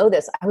do know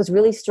this. I was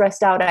really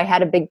stressed out. I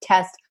had a big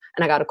test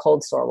and I got a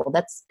cold sore. Well,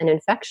 that's an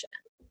infection.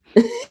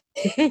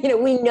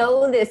 We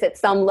know this at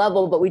some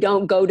level, but we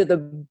don't go to the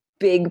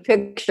big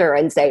picture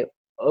and say,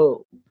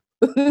 oh,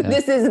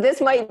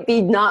 this might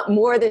be not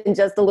more than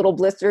just a little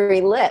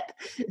blistery lip.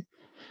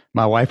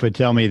 My wife would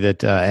tell me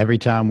that every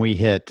time we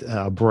hit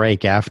a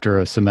break after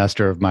a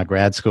semester of my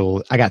grad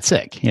school, I got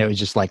sick. It was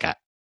just like I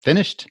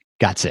finished,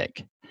 got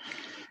sick.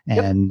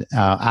 And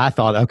I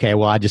thought, okay,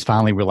 well, I just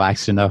finally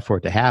relaxed enough for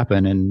it to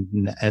happen.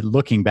 And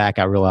looking back,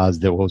 I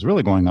realized that what was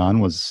really going on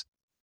was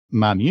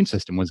my immune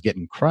system was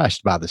getting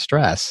crushed by the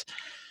stress.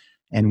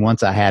 And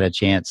once I had a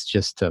chance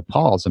just to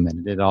pause a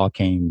minute, it all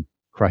came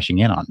crushing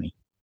in on me.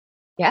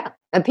 Yeah.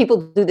 And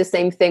people do the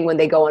same thing when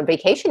they go on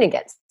vacation and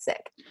get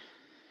sick.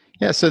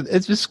 Yeah, so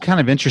it's just kind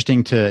of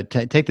interesting to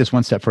take this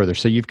one step further.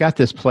 So you've got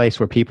this place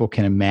where people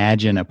can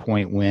imagine a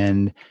point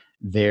when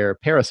their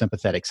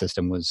parasympathetic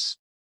system was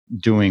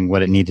doing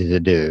what it needed to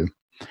do.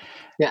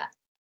 Yeah.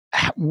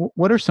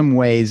 What are some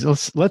ways,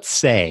 let's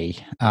say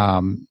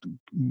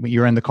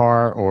you're in the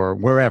car or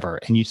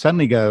wherever, and you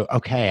suddenly go,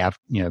 okay,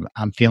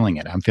 I'm feeling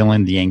it. I'm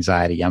feeling the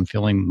anxiety. I'm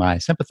feeling my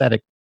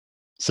sympathetic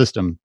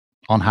system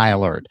on high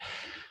alert.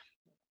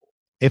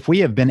 If we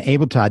have been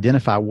able to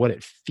identify what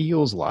it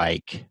feels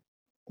like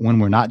when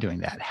we're not doing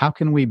that, how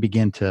can we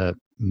begin to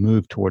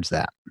move towards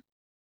that?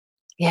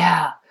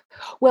 Yeah.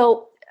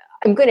 Well,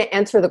 I'm going to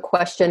answer the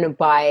question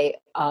by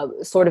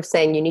sort of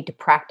saying you need to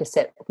practice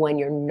it when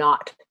you're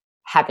not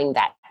having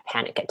that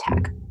panic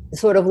attack.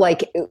 Sort of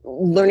like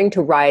learning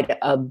to ride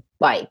a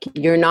bike.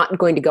 You're not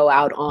going to go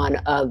out on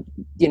a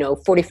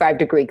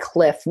 45-degree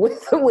cliff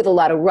with a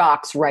lot of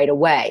rocks right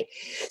away.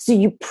 So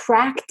you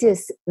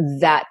practice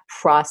that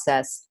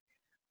process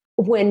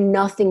when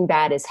nothing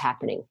bad is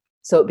happening.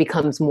 So it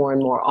becomes more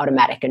and more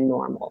automatic and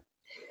normal.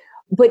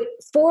 But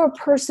for a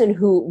person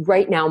who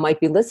right now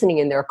might be listening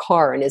in their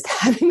car and is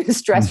having a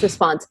stress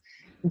response,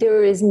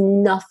 there is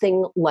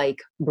nothing like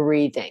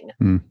breathing.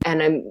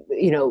 And I'm,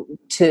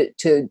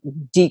 to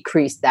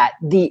decrease that.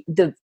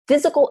 The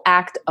physical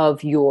act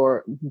of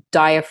your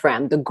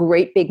diaphragm, the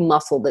great big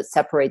muscle that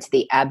separates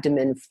the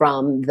abdomen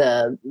from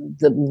the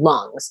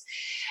lungs,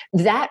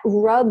 that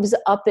rubs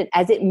up and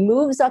as it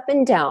moves up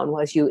and down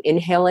as you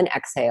inhale and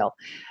exhale,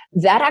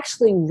 that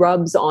actually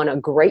rubs on a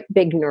great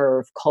big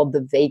nerve called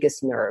the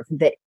vagus nerve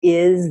that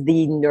is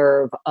the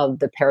nerve of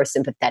the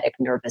parasympathetic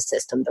nervous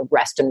system, the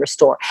rest and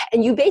restore.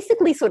 And you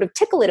basically sort of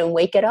tickle it and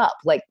wake it up,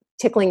 like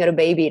tickling at a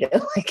baby to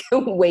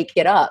wake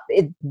it up.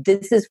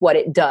 This is what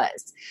it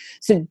does.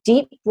 So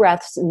deep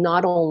breaths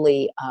not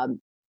only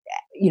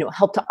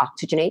help to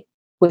oxygenate,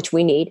 which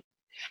we need,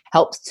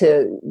 helps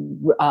to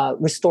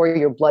restore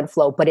your blood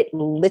flow, but it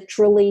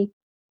literally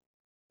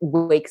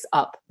wakes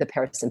up the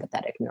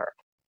parasympathetic nerve.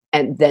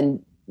 And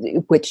then,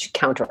 which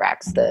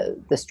counteracts the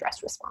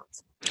stress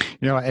response.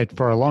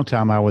 For a long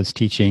time, I was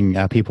teaching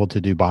people to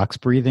do box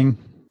breathing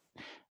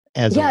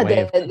as a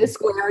way the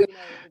square,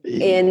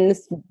 in,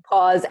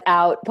 pause,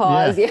 out,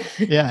 pause.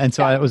 Yeah. And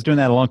so I was doing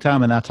that a long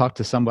time, and I talked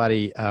to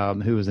somebody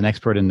who was an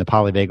expert in the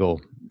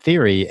polyvagal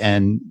theory,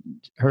 and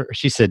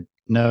she said,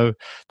 no,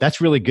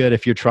 that's really good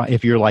if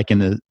you're like in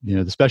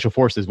the special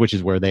forces, which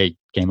is where they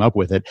came up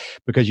with it,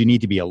 because you need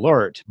to be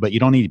alert, but you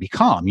don't need to be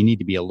calm. You need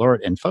to be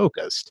alert and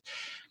focused.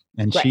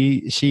 And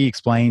right. she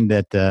explained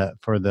that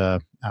for the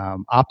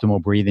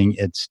optimal breathing,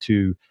 it's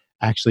to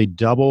actually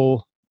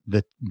double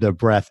the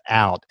breath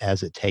out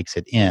as it takes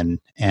it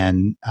in.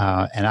 And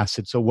I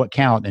said, so what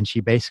count? And she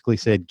basically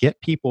said, get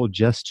people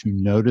just to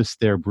notice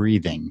their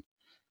breathing.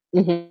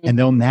 Mm-hmm. And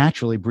they'll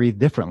naturally breathe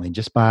differently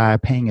just by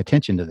paying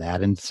attention to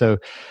that. And so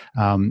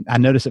I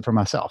noticed it for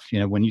myself.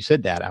 When you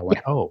said that, I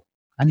went, oh,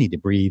 I need to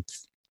breathe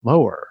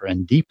lower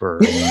and deeper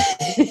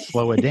and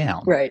slow it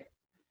down.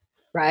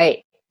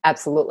 Right.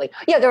 Absolutely.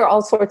 Yeah, there are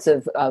all sorts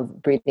of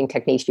breathing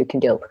techniques you can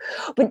do.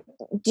 But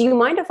do you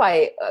mind if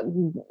I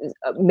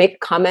make a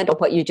comment on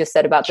what you just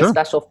said about Sure. the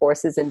special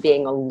forces and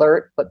being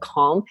alert but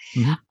calm?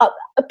 Mm-hmm.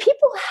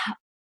 People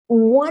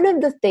one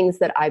of the things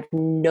that I've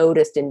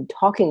noticed in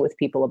talking with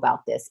people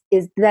about this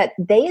is that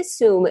they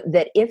assume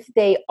that if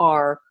they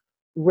are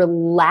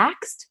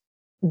relaxed,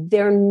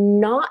 they're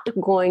not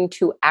going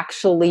to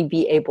actually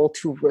be able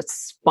to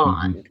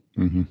respond.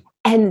 Mm-hmm. Mm-hmm.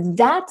 And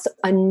that's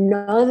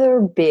another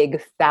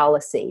big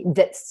fallacy,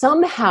 that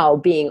somehow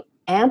being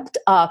amped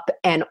up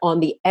and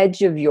on the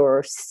edge of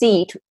your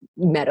seat,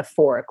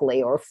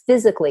 metaphorically or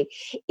physically,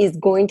 is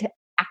going to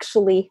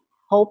actually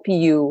help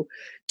you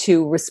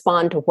to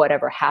respond to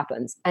whatever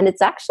happens. And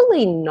it's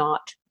actually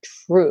not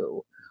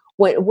true.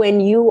 When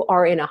you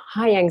are in a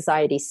high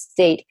anxiety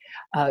state,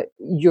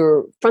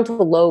 your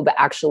frontal lobe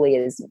actually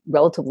is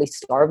relatively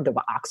starved of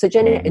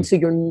oxygen. Mm-hmm. And so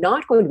you're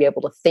not going to be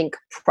able to think,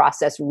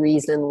 process,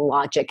 reason,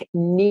 logic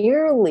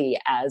nearly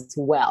as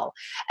well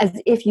as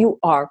if you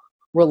are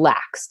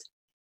relaxed.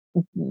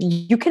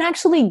 You can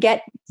actually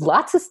get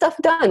lots of stuff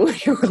done when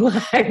you're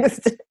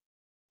relaxed.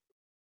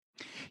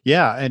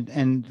 Yeah,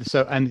 and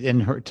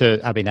her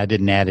I mean, I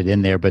didn't add it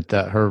in there, but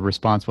her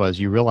response was,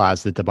 "You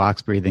realize that the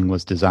box breathing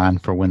was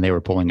designed for when they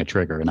were pulling a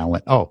trigger." And I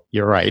went, "Oh,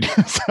 you're right."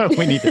 So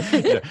we need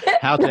to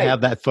how to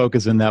have that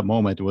focus in that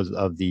moment was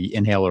of the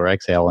inhale or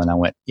exhale. And I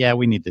went, "Yeah,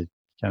 we need to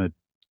kind of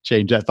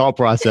change that thought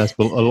process."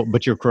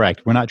 But you're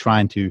correct. We're not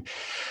trying to.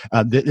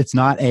 It's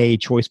not a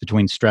choice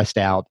between stressed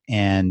out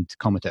and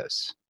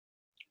comatose.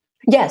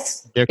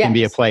 Yes, there can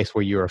be a place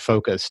where you are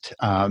focused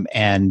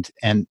and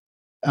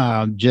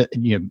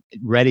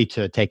ready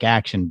to take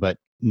action, but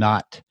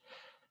not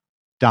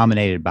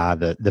dominated by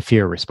the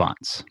fear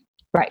response.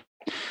 Right.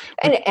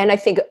 And I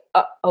think,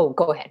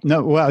 go ahead.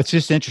 No, well, it's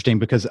just interesting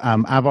because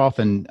I've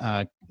often,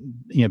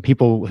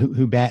 people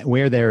who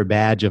wear their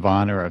badge of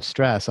honor of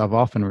stress, I've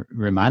often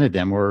reminded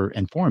them or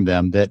informed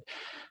them that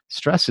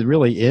stress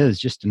really is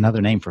just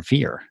another name for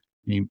fear.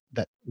 I mean,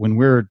 that when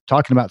we're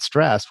talking about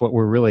stress, what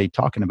we're really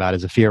talking about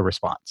is a fear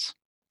response.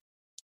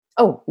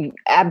 Oh,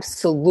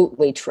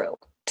 absolutely true.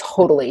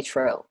 Totally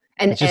true.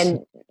 And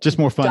just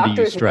more fun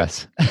to use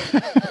stress.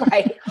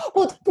 Right.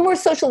 Well, it's more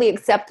socially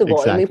acceptable.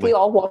 Exactly. I mean, if we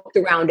all walked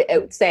around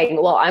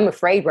saying, well, I'm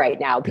afraid right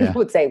now, people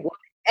would say, what?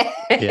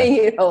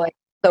 Yeah.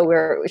 So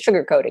we're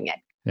sugarcoating it.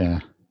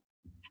 Yeah.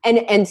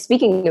 And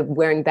speaking of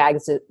wearing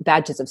badges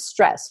of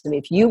stress, I mean,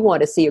 if you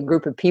want to see a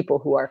group of people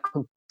who are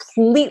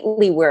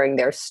completely wearing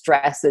their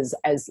stress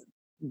as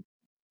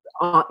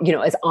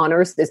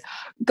honors,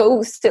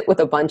 go sit with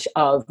a bunch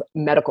of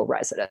medical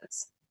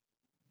residents.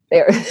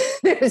 They're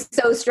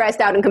so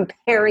stressed out and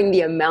comparing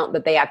the amount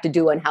that they have to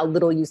do and how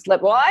little you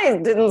slept. Well, I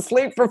didn't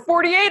sleep for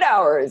 48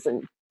 hours.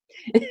 And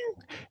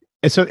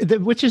so,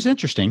 which is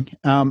interesting.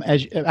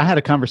 As I had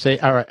a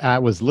conversation, I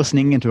was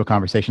listening into a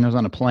conversation. I was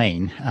on a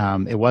plane.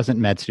 It wasn't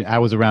med student. I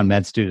was around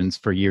med students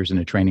for years in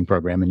a training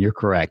program, and you're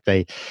correct.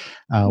 They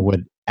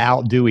would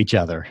outdo each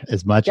other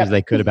as much as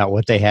they could about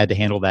what they had to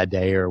handle that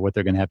day or what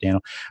they're going to have to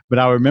handle. But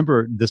I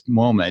remember this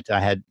moment.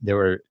 They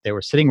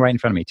were sitting right in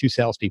front of me, two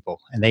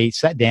salespeople, and they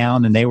sat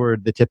down, and they were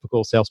the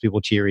typical salespeople,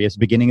 cheery. At the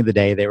beginning of the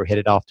day, they were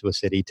headed off to a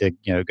city to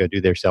go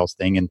do their sales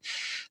thing, and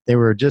they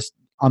were just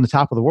on the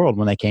top of the world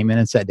when they came in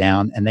and sat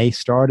down, and they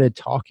started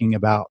talking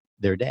about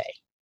their day.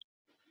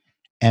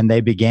 And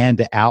they began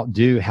to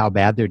outdo how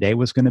bad their day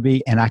was going to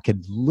be. And I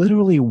could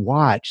literally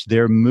watch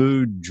their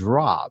mood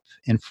drop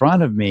in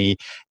front of me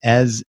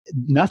as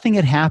nothing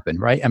had happened,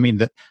 right? I mean,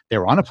 they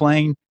were on a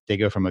plane. They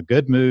go from a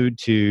good mood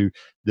to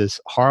this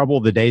horrible,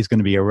 the day's going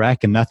to be a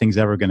wreck and nothing's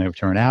ever going to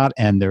turn out.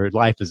 And their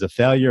life is a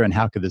failure. And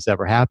how could this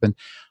ever happen?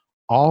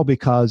 All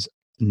because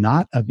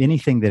not of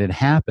anything that had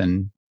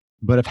happened,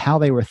 but of how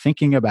they were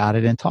thinking about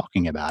it and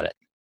talking about it.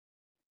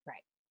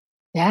 Right.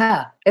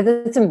 Yeah.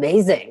 It's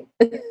amazing.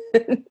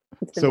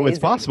 So it's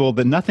possible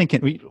that nothing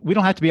can, we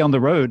don't have to be on the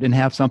road and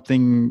have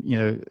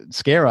something,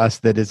 scare us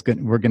that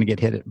we're going to get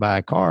hit by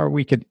a car.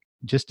 We could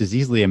just as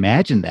easily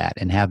imagine that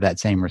and have that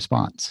same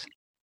response.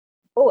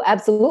 Oh,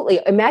 absolutely.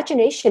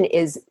 Imagination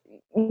is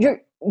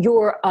your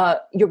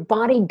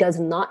body does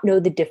not know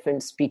the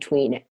difference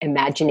between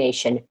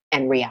imagination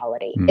and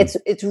reality.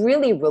 It's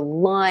really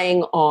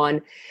relying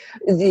on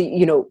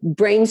the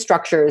brain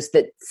structures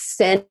that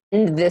send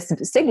this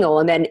signal,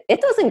 and then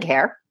it doesn't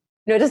care.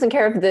 It doesn't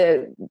care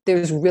if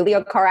there's really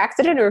a car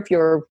accident or if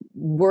you're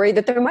worried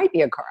that there might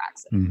be a car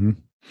accident. Mm-hmm.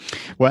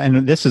 Well,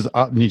 and this is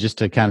just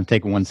to kind of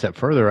take one step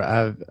further.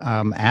 I've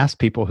asked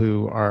people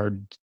who are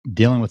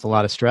dealing with a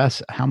lot of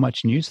stress how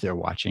much news they're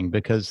watching,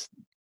 because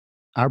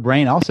our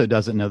brain also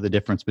doesn't know the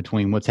difference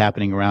between what's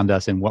happening around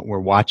us and what we're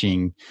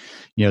watching,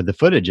 the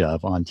footage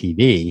of on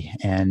TV.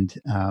 And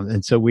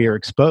so we are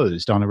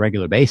exposed on a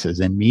regular basis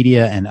in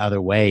media and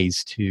other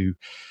ways to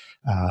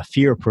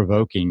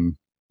fear-provoking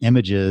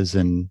images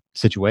and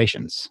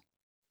situations.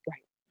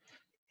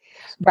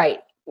 Right.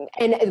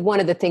 And one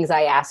of the things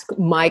I ask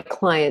my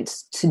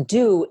clients to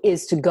do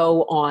is to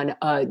go on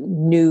a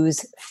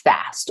news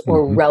fast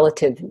or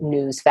relative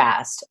news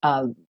fast.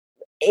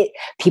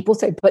 People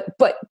say, but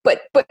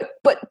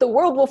the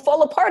world will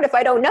fall apart if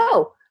I don't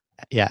know.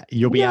 Yeah,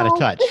 you'll be out of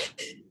touch.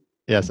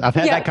 Yes, I've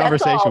had that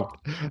conversation.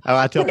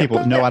 I tell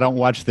people, no, I don't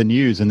watch the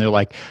news. And they're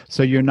like,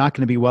 so you're not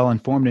going to be well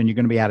informed and you're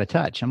going to be out of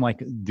touch. I'm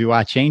like, do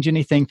I change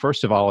anything,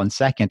 first of all? And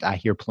second, I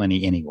hear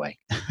plenty anyway.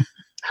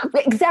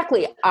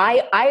 Exactly.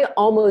 I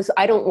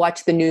don't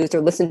watch the news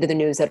or listen to the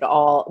news at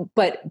all.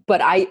 But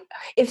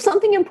if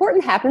something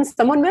important happens,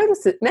 someone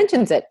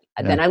mentions it,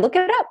 then I look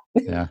it up.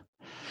 Yeah.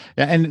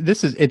 And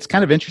it's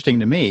kind of interesting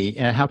to me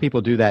how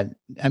people do that.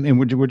 I mean,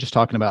 we're just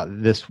talking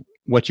about this,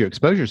 what you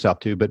expose yourself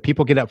to, but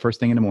people get up first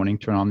thing in the morning,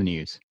 turn on the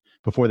news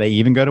before they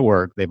even go to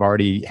work. They've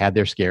already had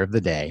their scare of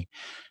the day,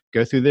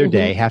 go through their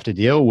day, have to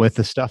deal with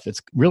the stuff that's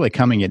really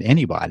coming at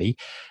anybody.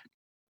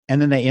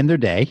 And then they end their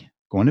day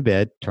going to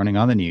bed, turning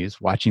on the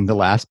news, watching the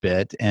last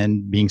bit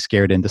and being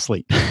scared into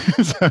sleep.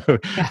 So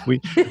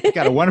we've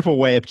got a wonderful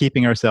way of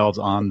keeping ourselves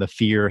on the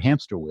fear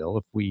hamster wheel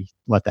if we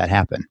let that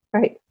happen.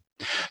 Right.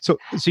 So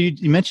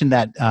you mentioned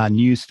that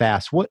news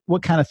fast.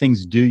 What kind of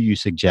things do you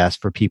suggest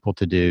for people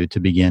to do to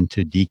begin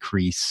to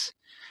decrease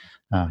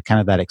kind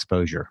of that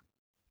exposure?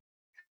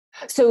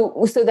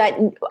 So that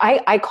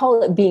I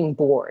call it being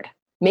bored,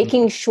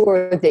 making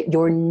sure that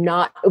you're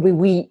not.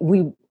 We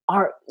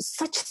are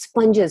such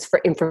sponges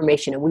for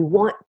information, and we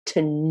want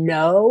to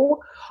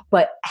know,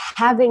 but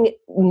having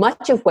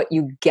much of what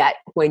you get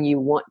when you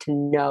want to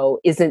know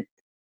isn't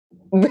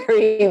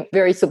very,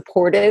 very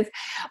supportive.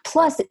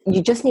 Plus,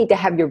 you just need to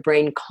have your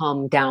brain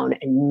calm down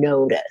and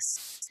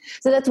notice.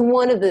 So that's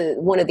one of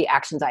the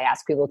actions I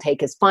ask people to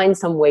take is find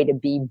some way to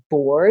be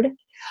bored.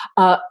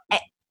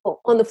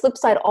 On the flip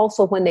side,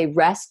 also when they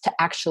rest, to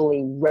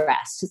actually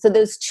rest. So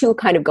those two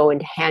kind of go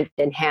hand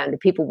in hand.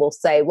 People will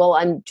say, well,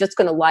 I'm just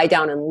going to lie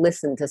down and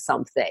listen to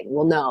something.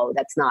 Well, no,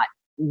 that's not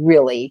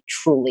really,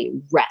 truly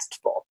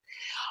restful.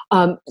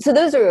 So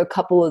those are a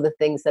couple of the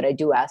things that I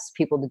do ask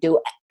people to do.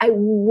 I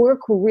work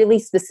really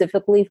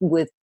specifically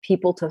with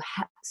people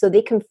so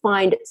they can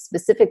find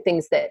specific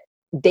things that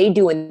they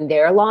do in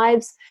their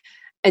lives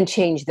and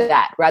change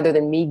that, rather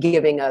than me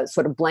giving a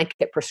sort of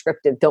blanket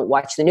prescriptive, don't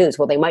watch the news.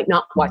 Well, they might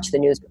not watch the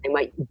news, but they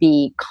might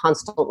be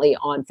constantly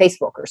on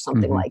Facebook or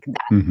something like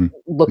that,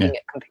 looking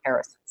at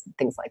comparisons and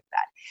things like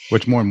that.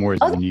 Which more and more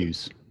is the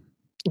news.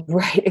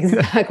 Right,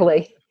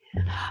 exactly.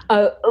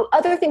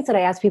 Other things that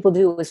I ask people to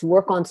do is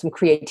work on some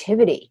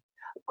creativity.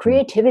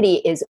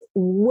 Creativity is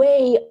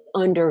way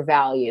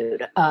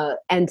undervalued.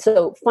 And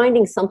so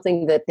finding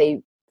something that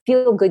they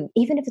feel good,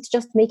 even if it's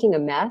just making a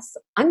mess.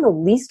 I'm the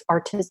least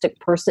artistic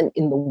person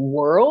in the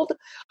world,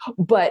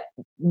 but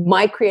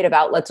my creative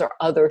outlets are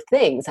other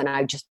things. And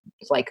I just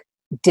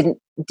didn't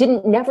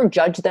never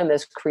judge them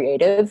as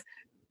creative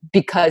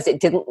because it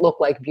didn't look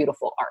like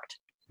beautiful art.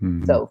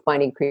 So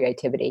finding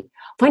creativity,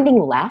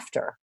 finding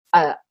laughter.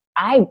 I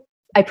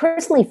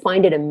personally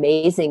find it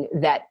amazing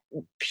that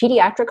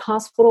pediatric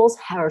hospitals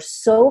are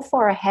so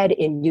far ahead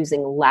in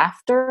using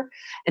laughter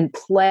and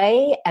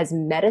play as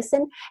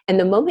medicine. And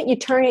the moment you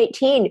turn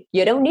 18,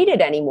 you don't need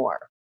it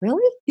anymore.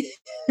 Really?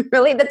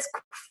 Really? That's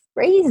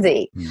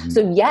crazy.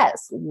 So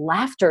yes,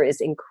 laughter is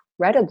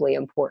incredibly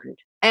important.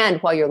 And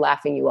while you're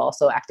laughing, you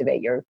also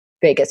activate your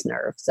vagus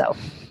nerve. So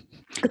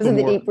because of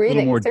the deep breathing,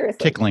 a little more seriously.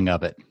 Tickling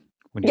of it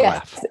when you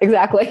laugh. Yes,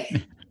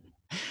 exactly.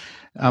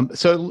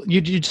 So you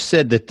just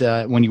said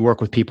that when you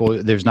work with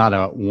people, there's not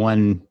a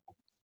one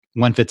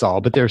fits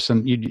all, but there's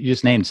some, you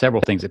just named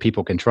several things that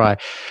people can try.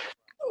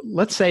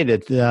 Let's say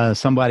that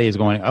somebody is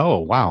going, oh,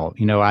 wow,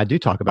 I do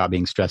talk about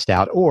being stressed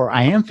out, or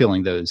I am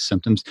feeling those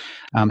symptoms.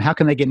 How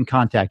can they get in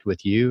contact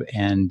with you,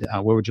 and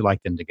where would you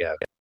like them to go?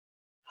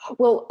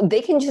 Well,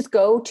 they can just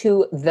go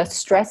to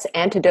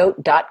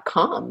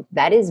thestressantidote.com.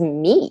 That is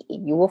me.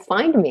 You will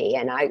find me.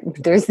 And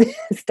there's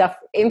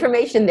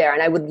information there.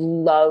 And I would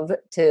love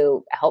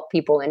to help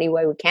people any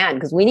way we can,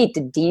 because we need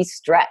to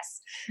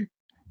de-stress.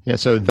 Yeah,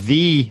 so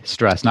the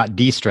stress, not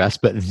de-stress,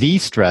 but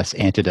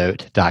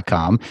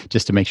thestressantidote.com,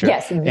 just to make sure.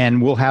 Yes.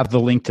 And we'll have the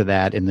link to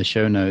that in the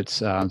show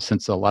notes,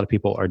 since a lot of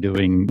people are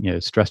doing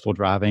stressful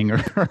driving or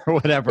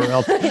whatever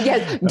else.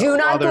 Yes, do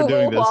not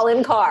Google while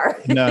in car.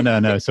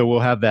 No. So we'll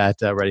have that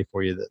ready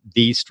for you,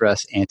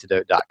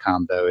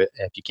 thestressantidote.com, though.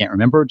 If you can't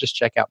remember, just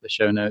check out the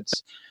show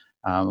notes.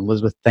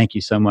 Elizabeth, thank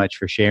you so much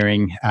for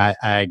sharing.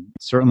 I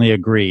certainly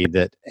agree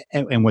that,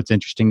 and what's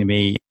interesting to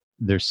me,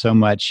 there's so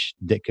much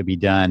that could be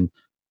done.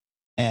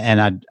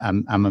 And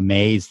I'm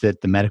amazed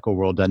that the medical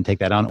world doesn't take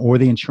that on, or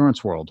the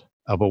insurance world,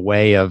 of a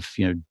way of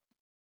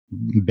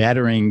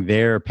bettering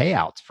their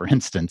payouts, for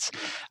instance.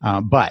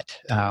 But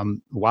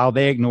while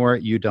they ignore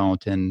it, you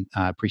don't. And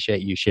I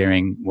appreciate you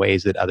sharing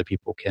ways that other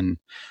people can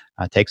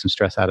take some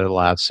stress out of their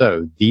lives.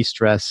 So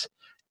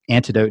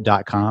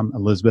thestressantidote.com.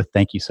 Elizabeth,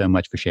 thank you so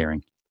much for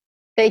sharing.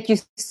 Thank you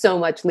so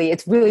much, Lee.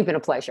 It's really been a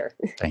pleasure.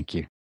 Thank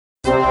you.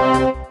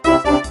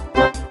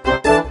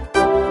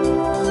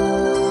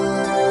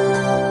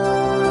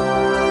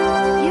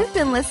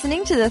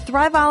 Listening to the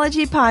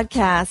Thriveology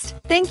podcast.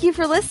 Thank you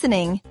for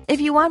listening. If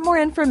you want more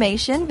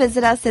information,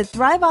 visit us at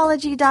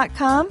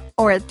thriveology.com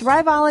or at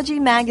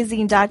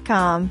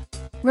thriveologymagazine.com.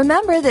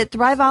 Remember that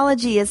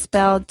Thriveology is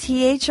spelled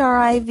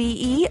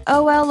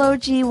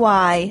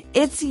THRIVEOLOGY.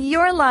 It's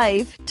your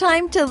life.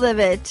 Time to live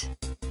it.